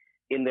decline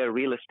in their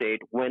real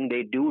estate when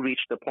they do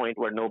reach the point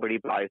where nobody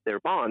buys their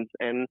bonds,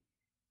 and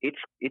it's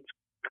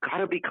got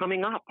to be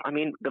coming up. I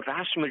mean, the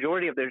vast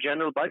majority of their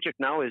general budget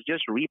now is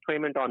just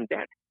repayment on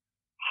debt.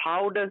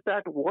 How does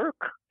that work,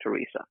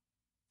 Teresa?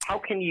 How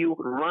can you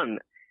run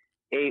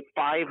a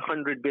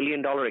 $500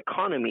 billion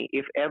economy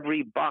if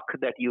every buck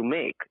that you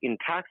make in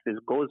taxes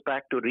goes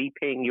back to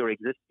repaying your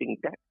existing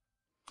debt?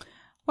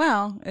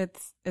 Well,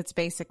 it's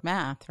basic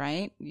math,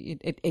 right?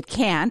 It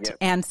can't,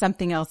 and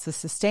something else is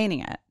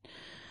sustaining it.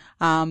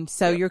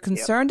 You're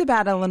concerned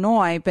about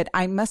Illinois, but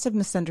I must have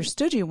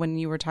misunderstood you when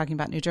you were talking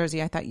about New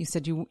Jersey. I thought you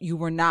said you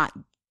were not,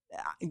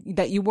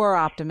 that you were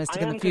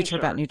optimistic in the future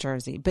about New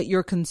Jersey, but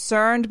you're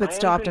concerned but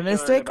still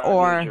optimistic,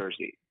 or? New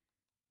Jersey.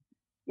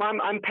 Well,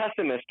 I'm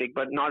pessimistic,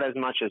 but not as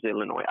much as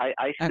Illinois.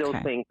 I still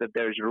think that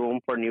there's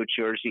room for New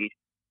Jersey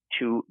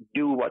to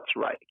do what's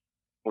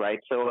right?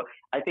 So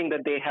I think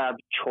that they have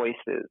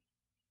choices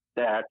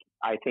that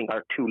I think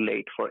are too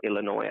late for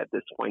Illinois at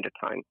this point of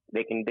time.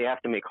 They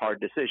have to make hard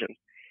decisions.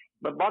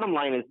 But bottom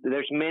line is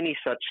there's many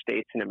such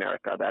states in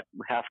America that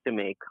have to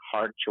make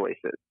hard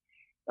choices.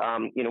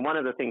 One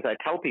of the things I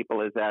tell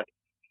people is that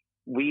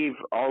we've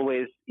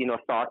always,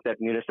 thought that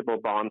municipal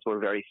bonds were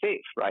very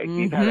safe, right? Mm-hmm.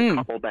 We've had a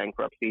couple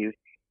bankruptcies,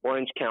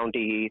 Orange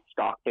County,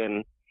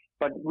 Stockton,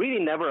 but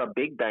really never a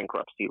big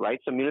bankruptcy, right?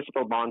 So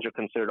municipal bonds are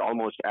considered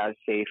almost as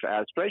safe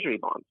as treasury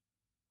bonds.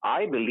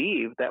 I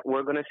believe that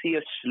we're going to see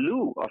a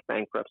slew of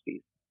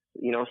bankruptcies,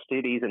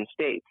 cities and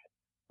states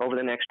over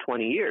the next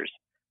 20 years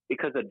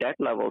because the debt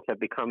levels have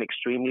become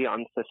extremely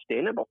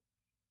unsustainable.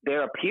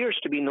 There appears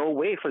to be no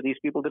way for these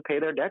people to pay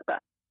their debt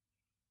back.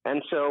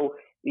 And so,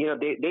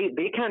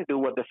 they can't do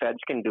what the feds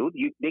can do.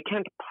 They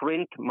can't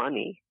print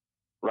money,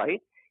 right?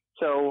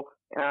 So,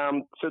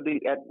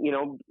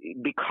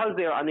 because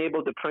they're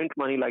unable to print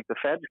money like the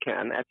feds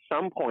can, at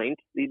some point,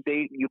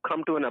 you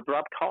come to an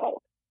abrupt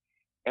halt.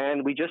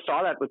 And we just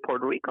saw that with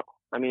Puerto Rico.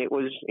 I mean, it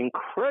was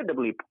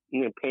incredibly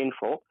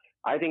painful.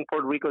 I think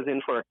Puerto Rico's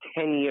in for a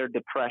 10-year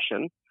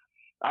depression.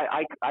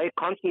 I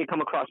constantly come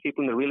across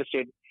people in the real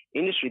estate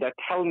industry that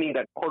tell me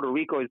that Puerto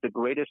Rico is the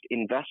greatest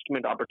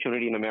investment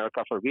opportunity in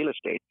America for real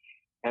estate.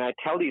 And I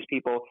tell these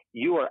people,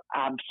 you are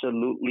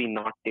absolutely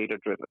not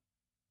data-driven.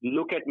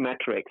 Look at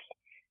metrics,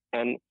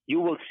 and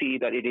you will see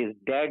that it is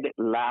dead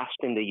last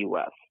in the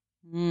U.S.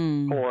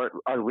 for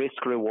a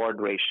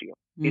risk-reward ratio.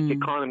 Its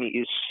economy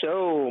is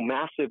so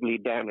massively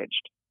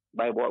damaged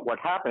by what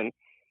happened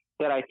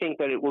that I think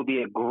that it will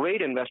be a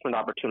great investment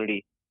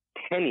opportunity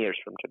 10 years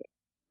from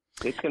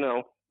today. It's going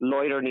to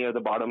loiter near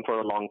the bottom for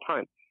a long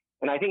time.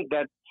 And I think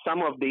that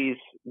some of these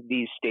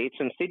states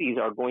and cities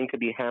are going to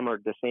be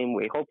hammered the same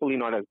way, hopefully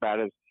not as bad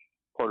as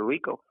Puerto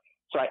Rico.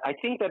 So I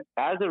think that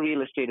as a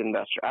real estate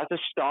investor, as a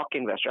stock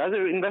investor, as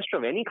an investor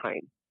of any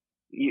kind,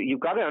 you've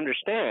got to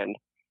understand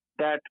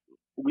that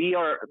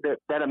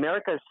that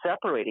America is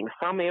separating.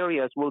 Some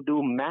areas will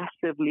do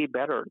massively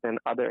better than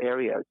other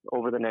areas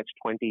over the next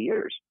 20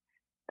 years.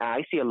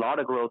 I see a lot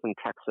of growth in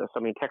Texas. I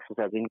mean, Texas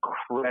has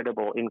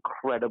incredible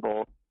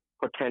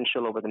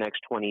potential over the next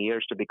 20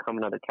 years to become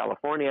another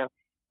California.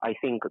 I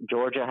think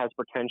Georgia has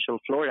potential.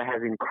 Florida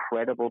has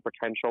incredible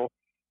potential.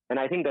 And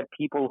I think that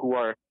people who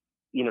are,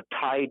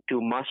 tied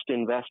to must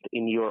invest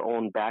in your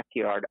own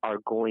backyard are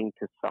going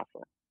to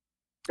suffer.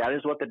 That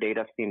is what the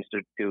data seems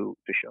to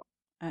show.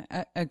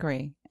 I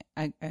agree.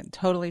 I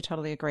totally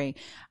agree.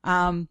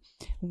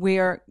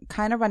 We're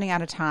kind of running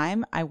out of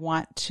time. I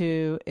want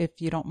to, if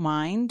you don't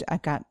mind,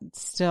 I've got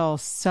still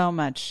so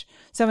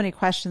many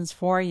questions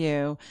for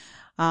you.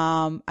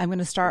 I'm going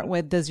to start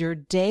with, does your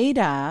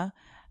data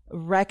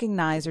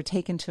recognize or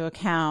take into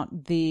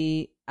account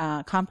the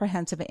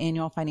comprehensive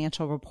annual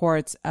financial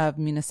reports of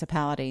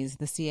municipalities,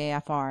 the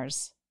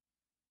CAFRs?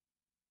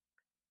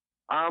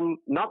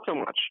 Not so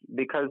much,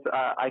 because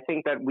I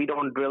think that we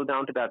don't drill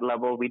down to that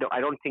level. I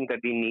don't think that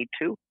we need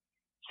to.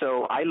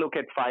 So I look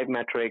at 5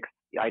 metrics.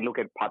 I look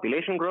at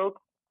population growth,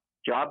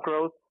 job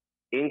growth,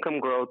 income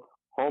growth,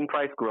 home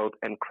price growth,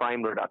 and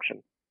crime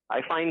reduction.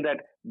 I find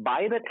that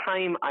by the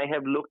time I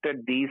have looked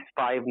at these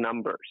 5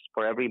 numbers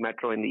for every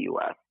metro in the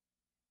U.S.,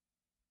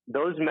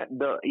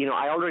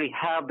 I already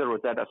have the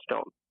Rosetta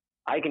Stone.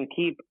 I can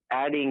keep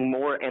adding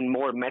more and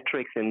more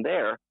metrics in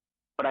there,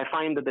 but I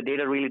find that the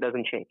data really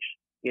doesn't change.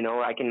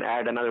 I can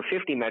add another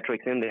 50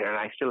 metrics in there and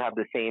I still have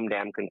the same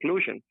damn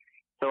conclusion.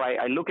 So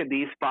I look at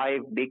these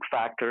 5 big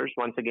factors,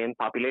 once again,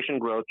 population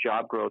growth,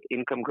 job growth,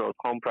 income growth,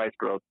 home price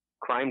growth,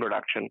 crime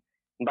reduction.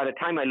 And by the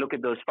time I look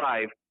at those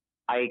 5,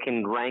 I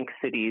can rank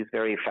cities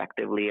very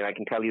effectively. And I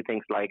can tell you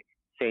things like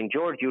St.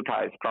 George,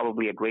 Utah is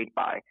probably a great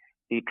buy.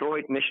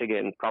 Detroit,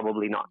 Michigan,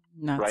 probably not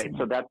right?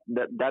 So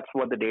that's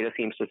what the data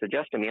seems to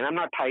suggest to me. And I'm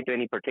not tied to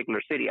any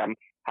particular city. I'm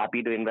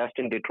happy to invest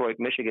in Detroit,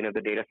 Michigan if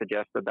the data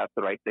suggests that that's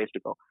the right place to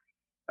go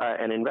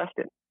and invest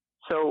in.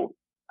 So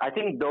I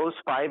think those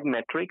 5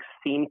 metrics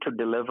seem to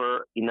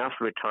deliver enough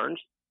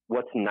returns.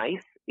 What's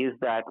nice is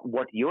that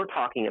what you're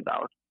talking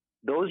about,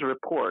 those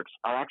reports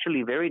are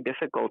actually very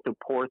difficult to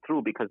pour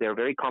through because they're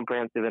very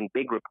comprehensive and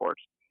big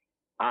reports.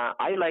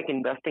 I like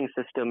investing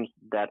systems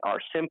that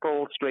are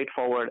simple,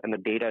 straightforward, and the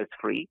data is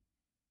free,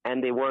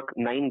 and they work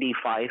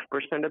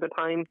 95% of the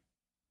time.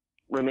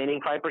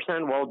 Remaining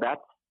 5%, well,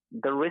 that's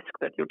the risk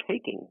that you're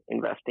taking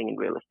investing in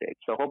real estate.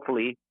 So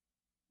hopefully,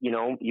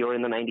 you're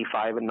in the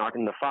 95 and not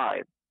in the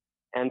 5.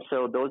 And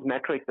so those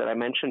metrics that I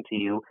mentioned to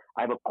you,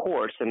 I have a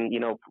course, and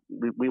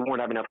we won't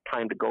have enough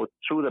time to go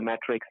through the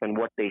metrics and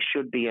what they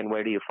should be and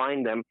where do you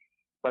find them.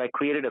 But I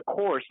created a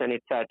course, and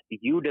it's at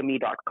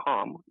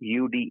udemy.com,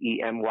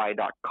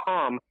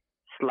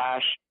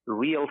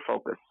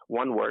 udemy.com/realfocus,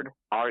 one word,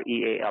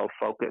 REAL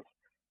focus.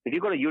 If you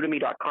go to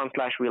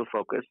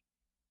udemy.com/realfocus,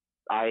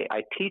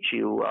 I teach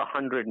you a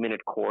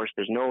 100-minute course.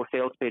 There's no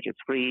sales pitch.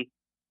 It's free.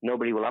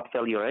 Nobody will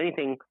upsell you or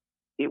anything.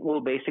 It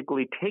will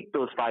basically take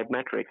those 5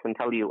 metrics and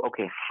tell you,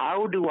 okay,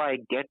 how do I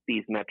get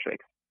these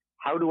metrics?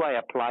 How do I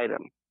apply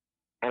them?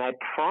 And I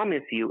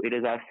promise you, it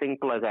is as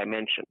simple as I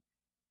mentioned.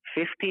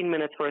 15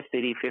 minutes for a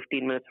city,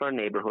 15 minutes for a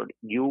neighborhood,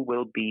 you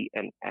will be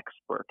an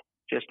expert.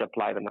 Just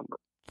apply the number.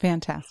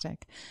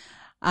 Fantastic.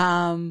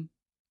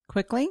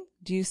 Quickly,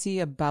 do you see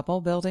a bubble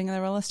building in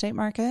the real estate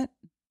market?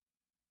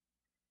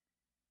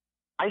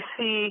 I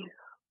see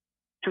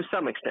to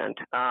some extent,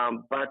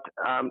 but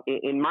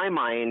in my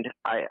mind,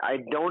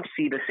 I don't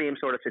see the same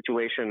sort of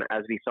situation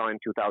as we saw in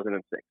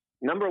 2006.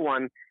 Number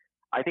one,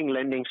 I think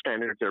lending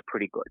standards are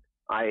pretty good.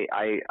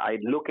 I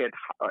look at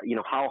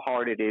how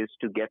hard it is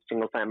to get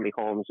single-family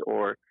homes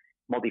or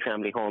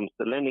multifamily homes.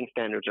 The lending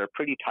standards are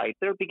pretty tight.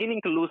 They're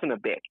beginning to loosen a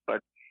bit,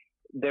 but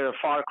they're a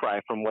far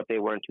cry from what they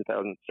were in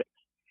 2006.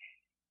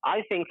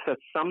 I think that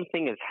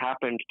something has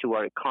happened to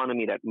our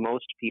economy that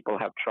most people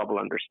have trouble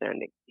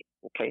understanding.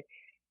 Okay,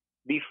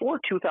 before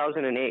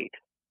 2008,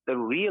 the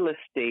real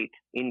estate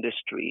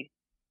industry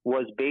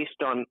was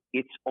based on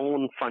its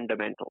own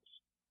fundamentals.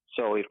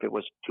 So if it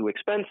was too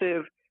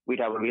expensive, we'd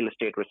have a real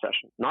estate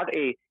recession, not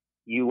a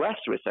U.S.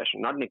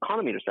 recession, not an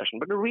economy recession,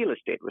 but a real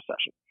estate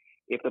recession.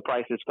 If the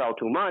prices fell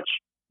too much,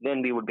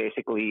 then we would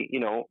basically,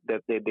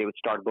 they would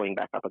start going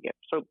back up again.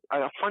 So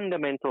a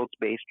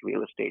fundamentals-based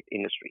real estate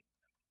industry.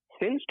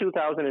 Since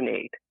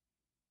 2008,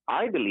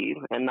 I believe,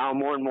 and now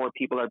more and more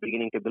people are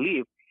beginning to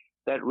believe,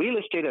 that real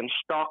estate and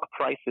stock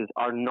prices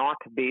are not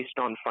based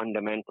on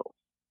fundamentals.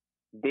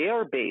 They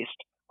are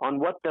based on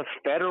what the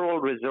Federal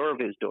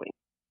Reserve is doing.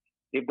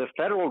 If the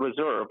Federal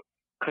Reserve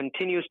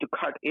continues to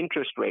cut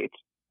interest rates,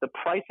 the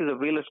prices of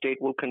real estate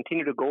will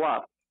continue to go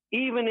up,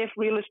 even if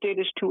real estate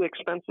is too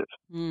expensive,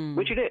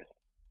 which it is.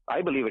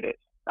 I believe it is.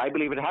 I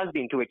believe it has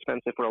been too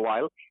expensive for a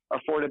while.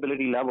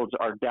 Affordability levels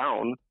are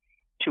down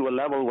to a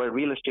level where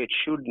real estate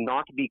should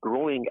not be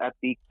growing at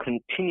the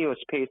continuous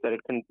pace that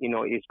it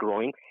is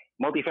growing.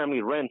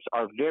 Multifamily rents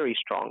are very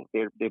strong.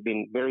 They've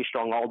been very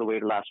strong all the way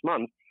to last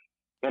month.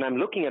 And I'm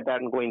looking at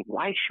that and going,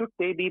 why should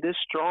they be this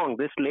strong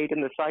this late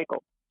in the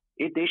cycle?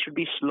 They should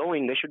be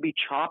slowing. They should be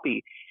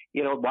choppy.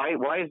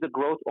 Why is the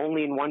growth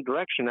only in one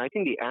direction? I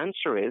think the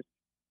answer is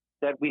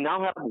that we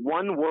now have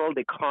one world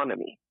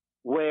economy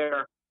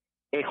where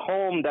a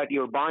home that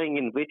you're buying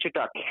in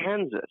Wichita,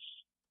 Kansas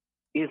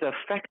is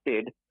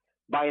affected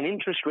by an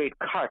interest rate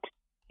cut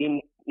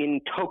in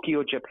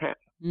Tokyo, Japan.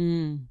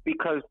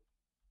 Because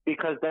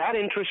that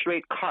interest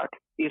rate cut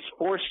is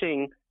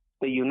forcing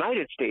the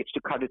United States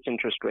to cut its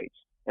interest rates.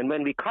 And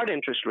when we cut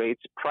interest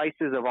rates,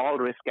 prices of all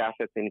risk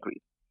assets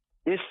increase.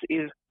 This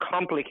is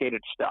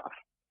complicated stuff.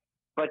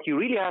 But you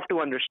really have to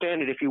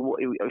understand it if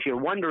you're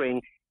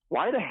wondering,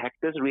 why the heck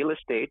does real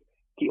estate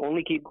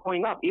only keep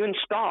going up? Even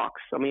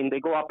stocks, I mean, they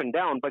go up and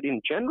down, but in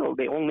general,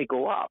 they only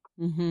go up.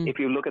 If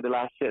you look at the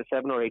last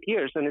 7 or 8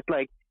 years, and it's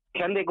like,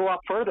 can they go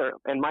up further?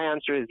 And my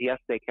answer is yes,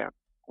 they can.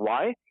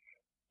 Why?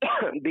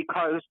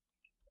 Because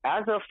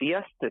as of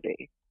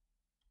yesterday,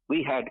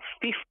 we had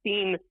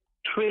 15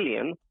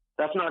 trillion,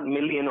 that's not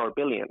million or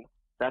billion,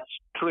 that's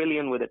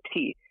trillion with a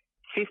T,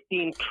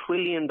 $15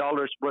 trillion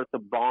worth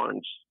of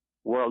bonds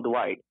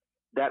worldwide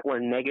that were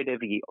negative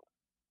yield.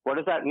 What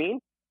does that mean?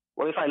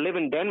 Well, if I live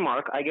in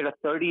Denmark, I get a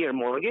 30-year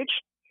mortgage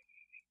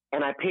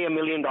and I pay $1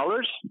 million.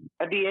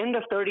 At the end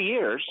of 30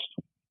 years,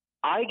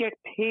 I get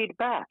paid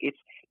back.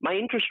 My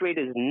interest rate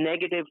is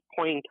negative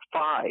 0.5.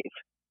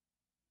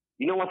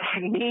 You know what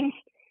that means?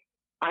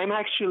 I'm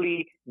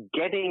actually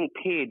getting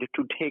paid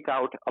to take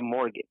out a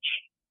mortgage.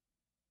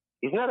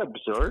 Isn't that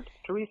absurd,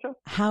 Teresa?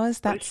 How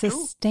is that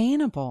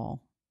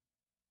sustainable?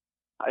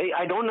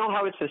 I don't know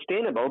how it's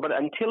sustainable, but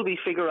until we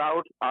figure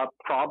out our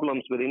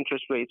problems with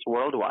interest rates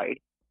worldwide,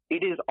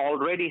 it is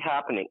already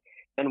happening.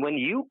 And when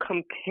you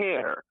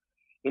compare,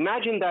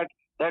 imagine that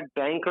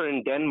banker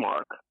in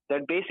Denmark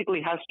that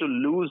basically has to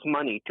lose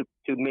money to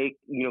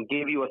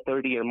give you a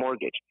 30-year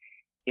mortgage.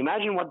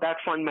 Imagine what that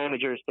fund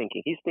manager is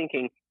thinking. He's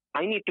thinking,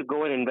 I need to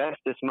go and invest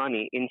this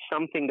money in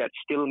something that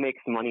still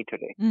makes money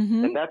today.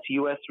 And that's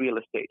U.S. real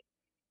estate.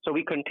 So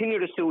we continue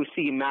to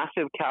see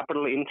massive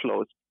capital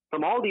inflows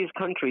from all these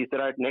countries that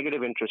are at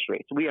negative interest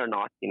rates. We are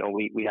not.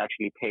 We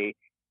actually pay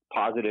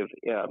positive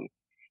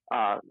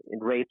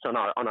rates on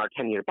our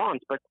 10-year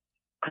bonds. But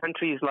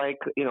countries like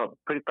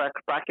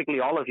practically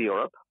all of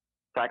Europe,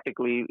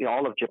 practically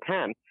all of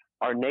Japan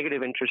are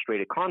negative interest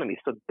rate economies.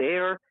 So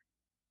their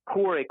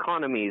poor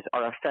economies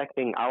are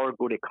affecting our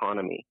good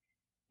economy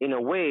in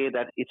a way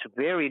that it's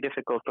very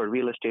difficult for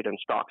real estate and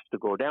stocks to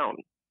go down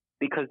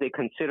because they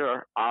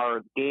consider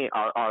our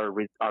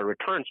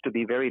returns to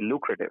be very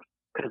lucrative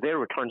because their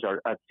returns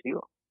are at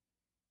zero.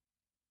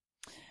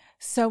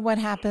 So what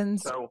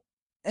happens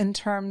in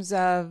terms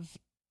of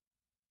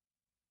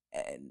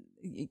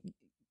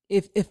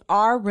if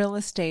our real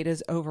estate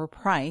is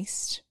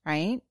overpriced,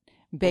 right?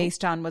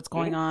 Based on what's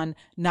going on,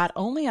 not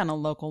only on a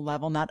local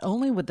level, not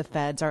only with the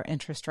Feds, our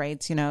interest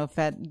rates,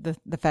 the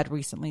Fed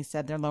recently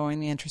said they're lowering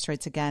the interest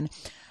rates again,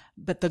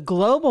 but the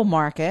global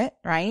market,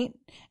 right?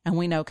 And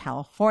we know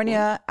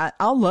California,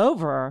 all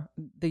over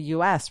the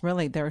U.S.,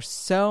 really, there are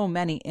so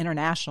many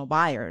international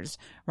buyers,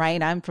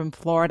 right? I'm from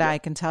Florida. I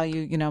can tell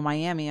you,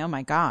 Miami, oh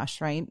my gosh,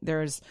 right?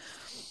 There's,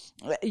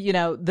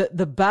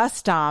 the bus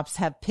stops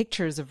have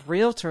pictures of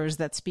realtors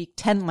that speak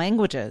 10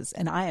 languages.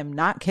 And I am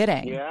not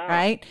kidding,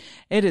 right?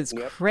 It is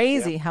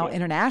crazy how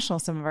international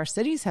some of our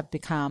cities have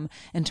become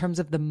in terms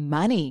of the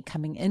money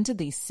coming into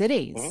these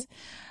cities.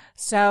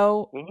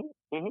 So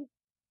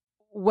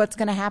what's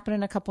going to happen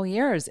in a couple of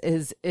years?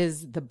 Is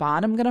the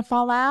bottom going to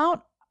fall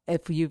out?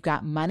 If you've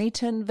got money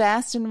to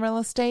invest in real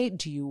estate,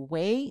 do you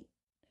wait?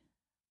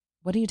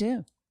 What do you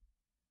do?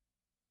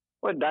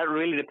 Well, that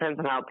really depends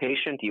on how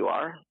patient you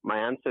are. My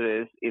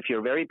answer is, if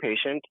you're very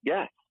patient,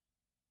 yes,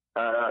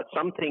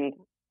 something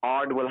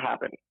odd will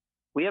happen.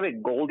 We have a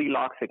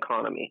Goldilocks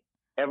economy.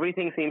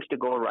 Everything seems to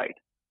go right.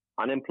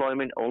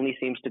 Unemployment only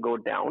seems to go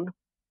down.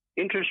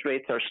 Interest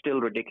rates are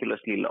still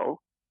ridiculously low.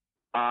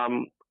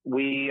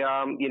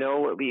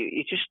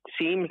 It just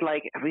seems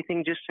like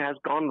everything just has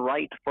gone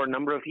right for a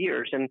number of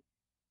years. And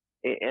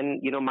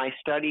my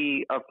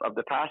study of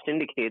the past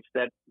indicates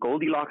that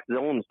Goldilocks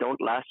zones don't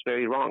last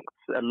very long.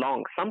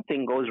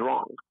 Something goes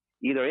wrong,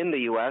 either in the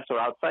U.S. or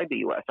outside the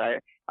U.S.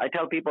 I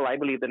tell people I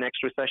believe the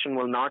next recession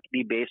will not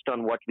be based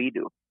on what we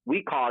do.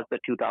 We caused the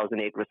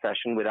 2008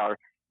 recession with our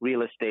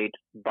real estate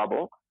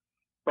bubble,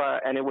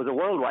 and it was a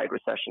worldwide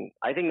recession.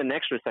 I think the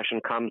next recession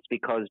comes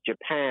because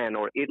Japan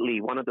or Italy,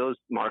 one of those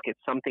markets,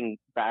 something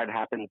bad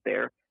happens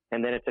there,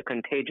 and then it's a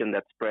contagion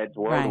that spreads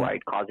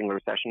worldwide, causing a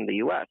recession in the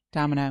U.S.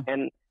 Domino.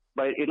 And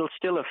but it'll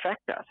still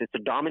affect us. It's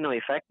a domino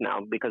effect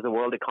now because the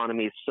world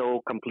economy is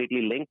so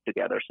completely linked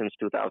together since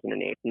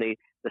 2008. And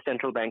the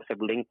central banks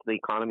have linked the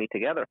economy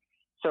together.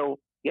 So,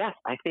 yes,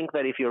 I think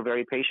that if you're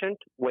very patient,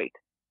 wait.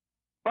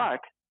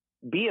 But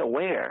be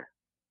aware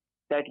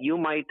that you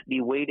might be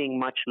waiting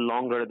much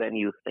longer than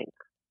you think,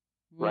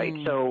 right?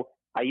 So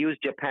I use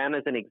Japan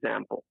as an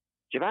example.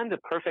 Japan's a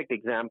perfect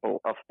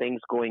example of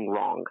things going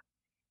wrong.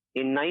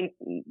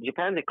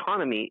 Japan's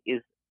economy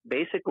is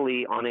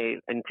basically on a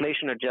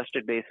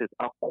inflation-adjusted basis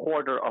a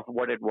quarter of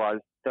what it was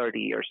 30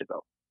 years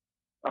ago.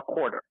 A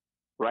quarter,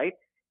 right?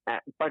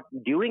 But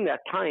during that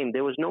time,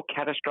 there was no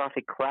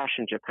catastrophic crash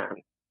in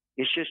Japan.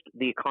 It's just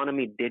the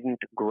economy didn't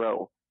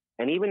grow.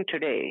 And even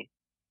today,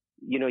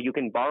 you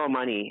can borrow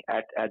money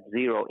at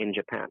zero in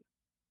Japan.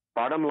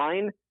 Bottom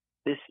line,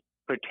 this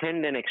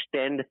pretend and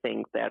extend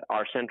thing that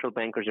our central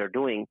bankers are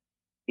doing,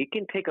 it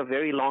can take a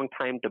very long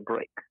time to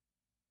break.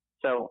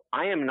 So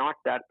I am not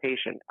that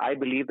patient. I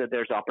believe that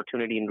there's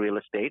opportunity in real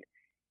estate,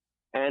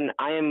 and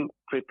I am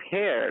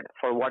prepared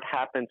for what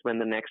happens when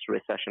the next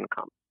recession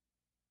comes.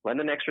 When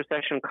the next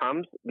recession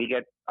comes, we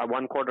get a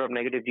 1 quarter of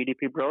negative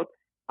GDP growth.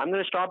 I'm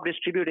going to stop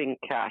distributing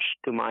cash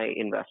to my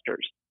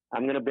investors.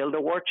 I'm going to build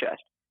a war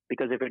chest,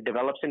 because if it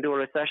develops into a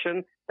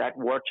recession, that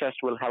war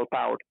chest will help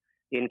out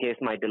in case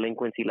my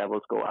delinquency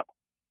levels go up.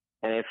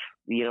 And if,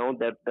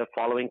 the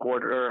following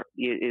quarter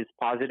is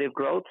positive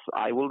growth,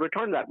 I will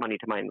return that money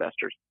to my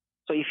investors.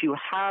 So if you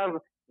have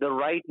the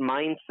right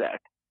mindset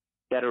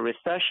that a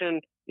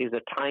recession is a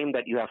time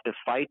that you have to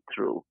fight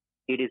through,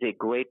 it is a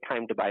great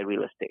time to buy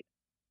real estate.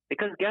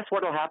 Because guess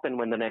what will happen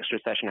when the next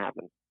recession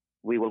happens?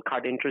 We will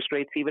cut interest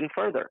rates even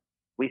further.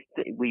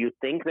 You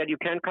think that you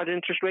can cut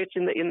interest rates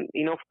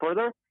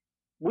further?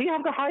 We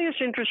have the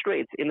highest interest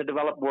rates in the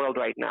developed world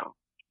right now.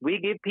 We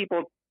give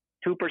people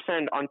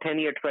 2% on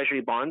 10-year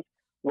treasury bonds,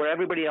 where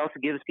everybody else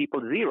gives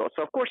people 0.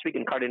 So of course we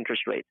can cut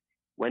interest rates.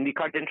 When we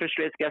cut interest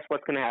rates, guess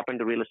what's going to happen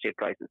to real estate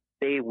prices?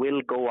 They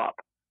will go up.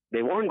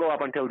 They won't go up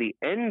until the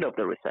end of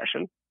the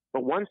recession,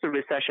 but once the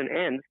recession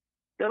ends,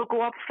 they'll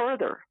go up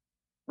further.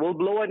 We'll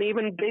blow an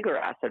even bigger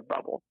asset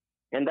bubble.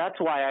 And that's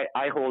why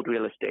I hold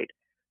real estate.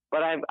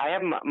 But I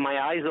have my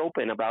eyes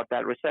open about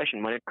that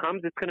recession. When it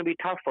comes, it's going to be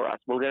tough for us.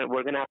 We're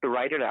going to have to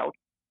ride it out.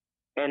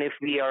 And if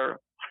we are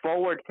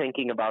forward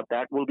thinking about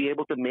that, we'll be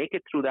able to make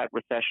it through that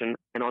recession.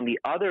 And on the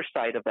other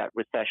side of that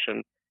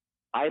recession,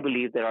 I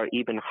believe there are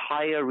even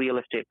higher real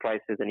estate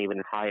prices and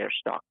even higher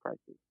stock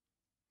prices.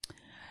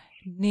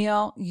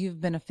 Neal,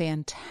 you've been a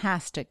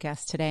fantastic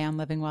guest today on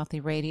Living Wealthy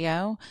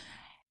Radio.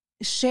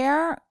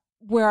 Share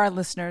where our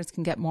listeners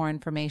can get more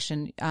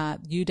information.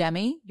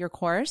 Udemy, your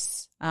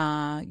course,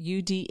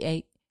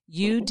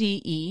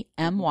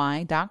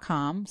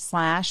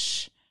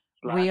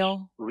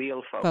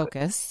 udemy.com/real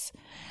focus.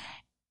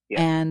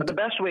 Yeah. And but the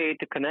best way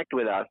to connect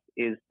with us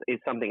is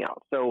something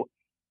else. So,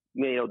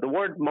 the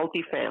word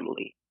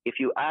multifamily, if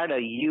you add a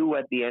U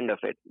at the end of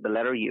it, the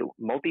letter U,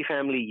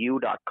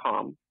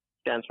 multifamilyu.com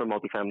stands for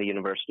Multifamily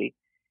University.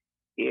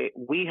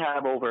 We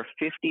have over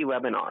 50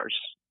 webinars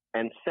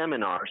and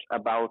seminars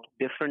about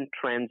different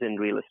trends in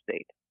real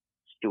estate: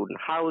 student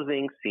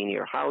housing,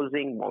 senior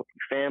housing,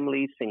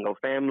 multifamily, single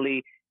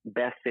family,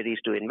 best cities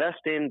to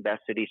invest in,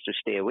 best cities to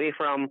stay away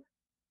from.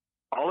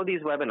 All of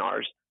these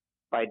webinars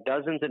by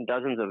dozens and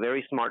dozens of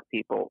very smart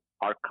people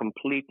are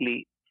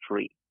completely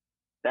free.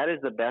 That is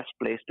the best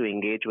place to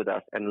engage with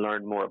us and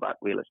learn more about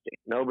real estate.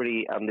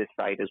 Nobody on this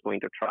site is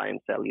going to try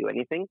and sell you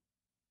anything.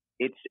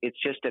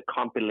 It's just a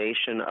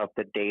compilation of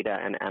the data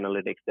and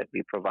analytics that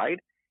we provide.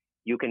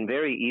 You can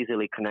very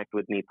easily connect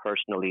with me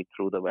personally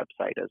through the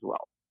website as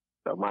well.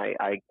 So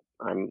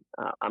I'm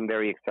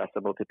very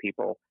accessible to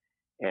people,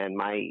 and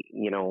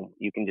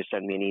you can just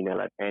send me an email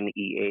at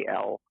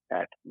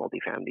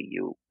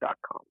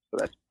neal@multifamilyU.com. So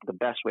that's the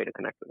best way to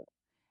connect with us.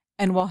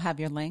 And we'll have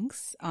your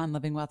links on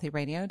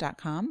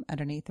livingwealthyradio.com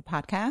underneath the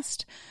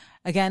podcast.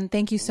 Again,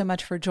 thank you so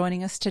much for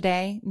joining us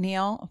today,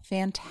 Neal.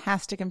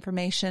 Fantastic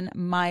information.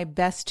 My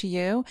best to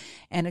you,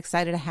 and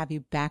excited to have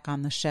you back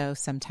on the show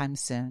sometime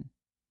soon.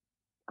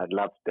 I'd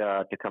love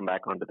to come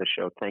back onto the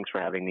show. Thanks for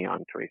having me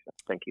on, Teresa.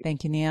 Thank you.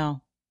 Thank you,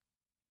 Neal.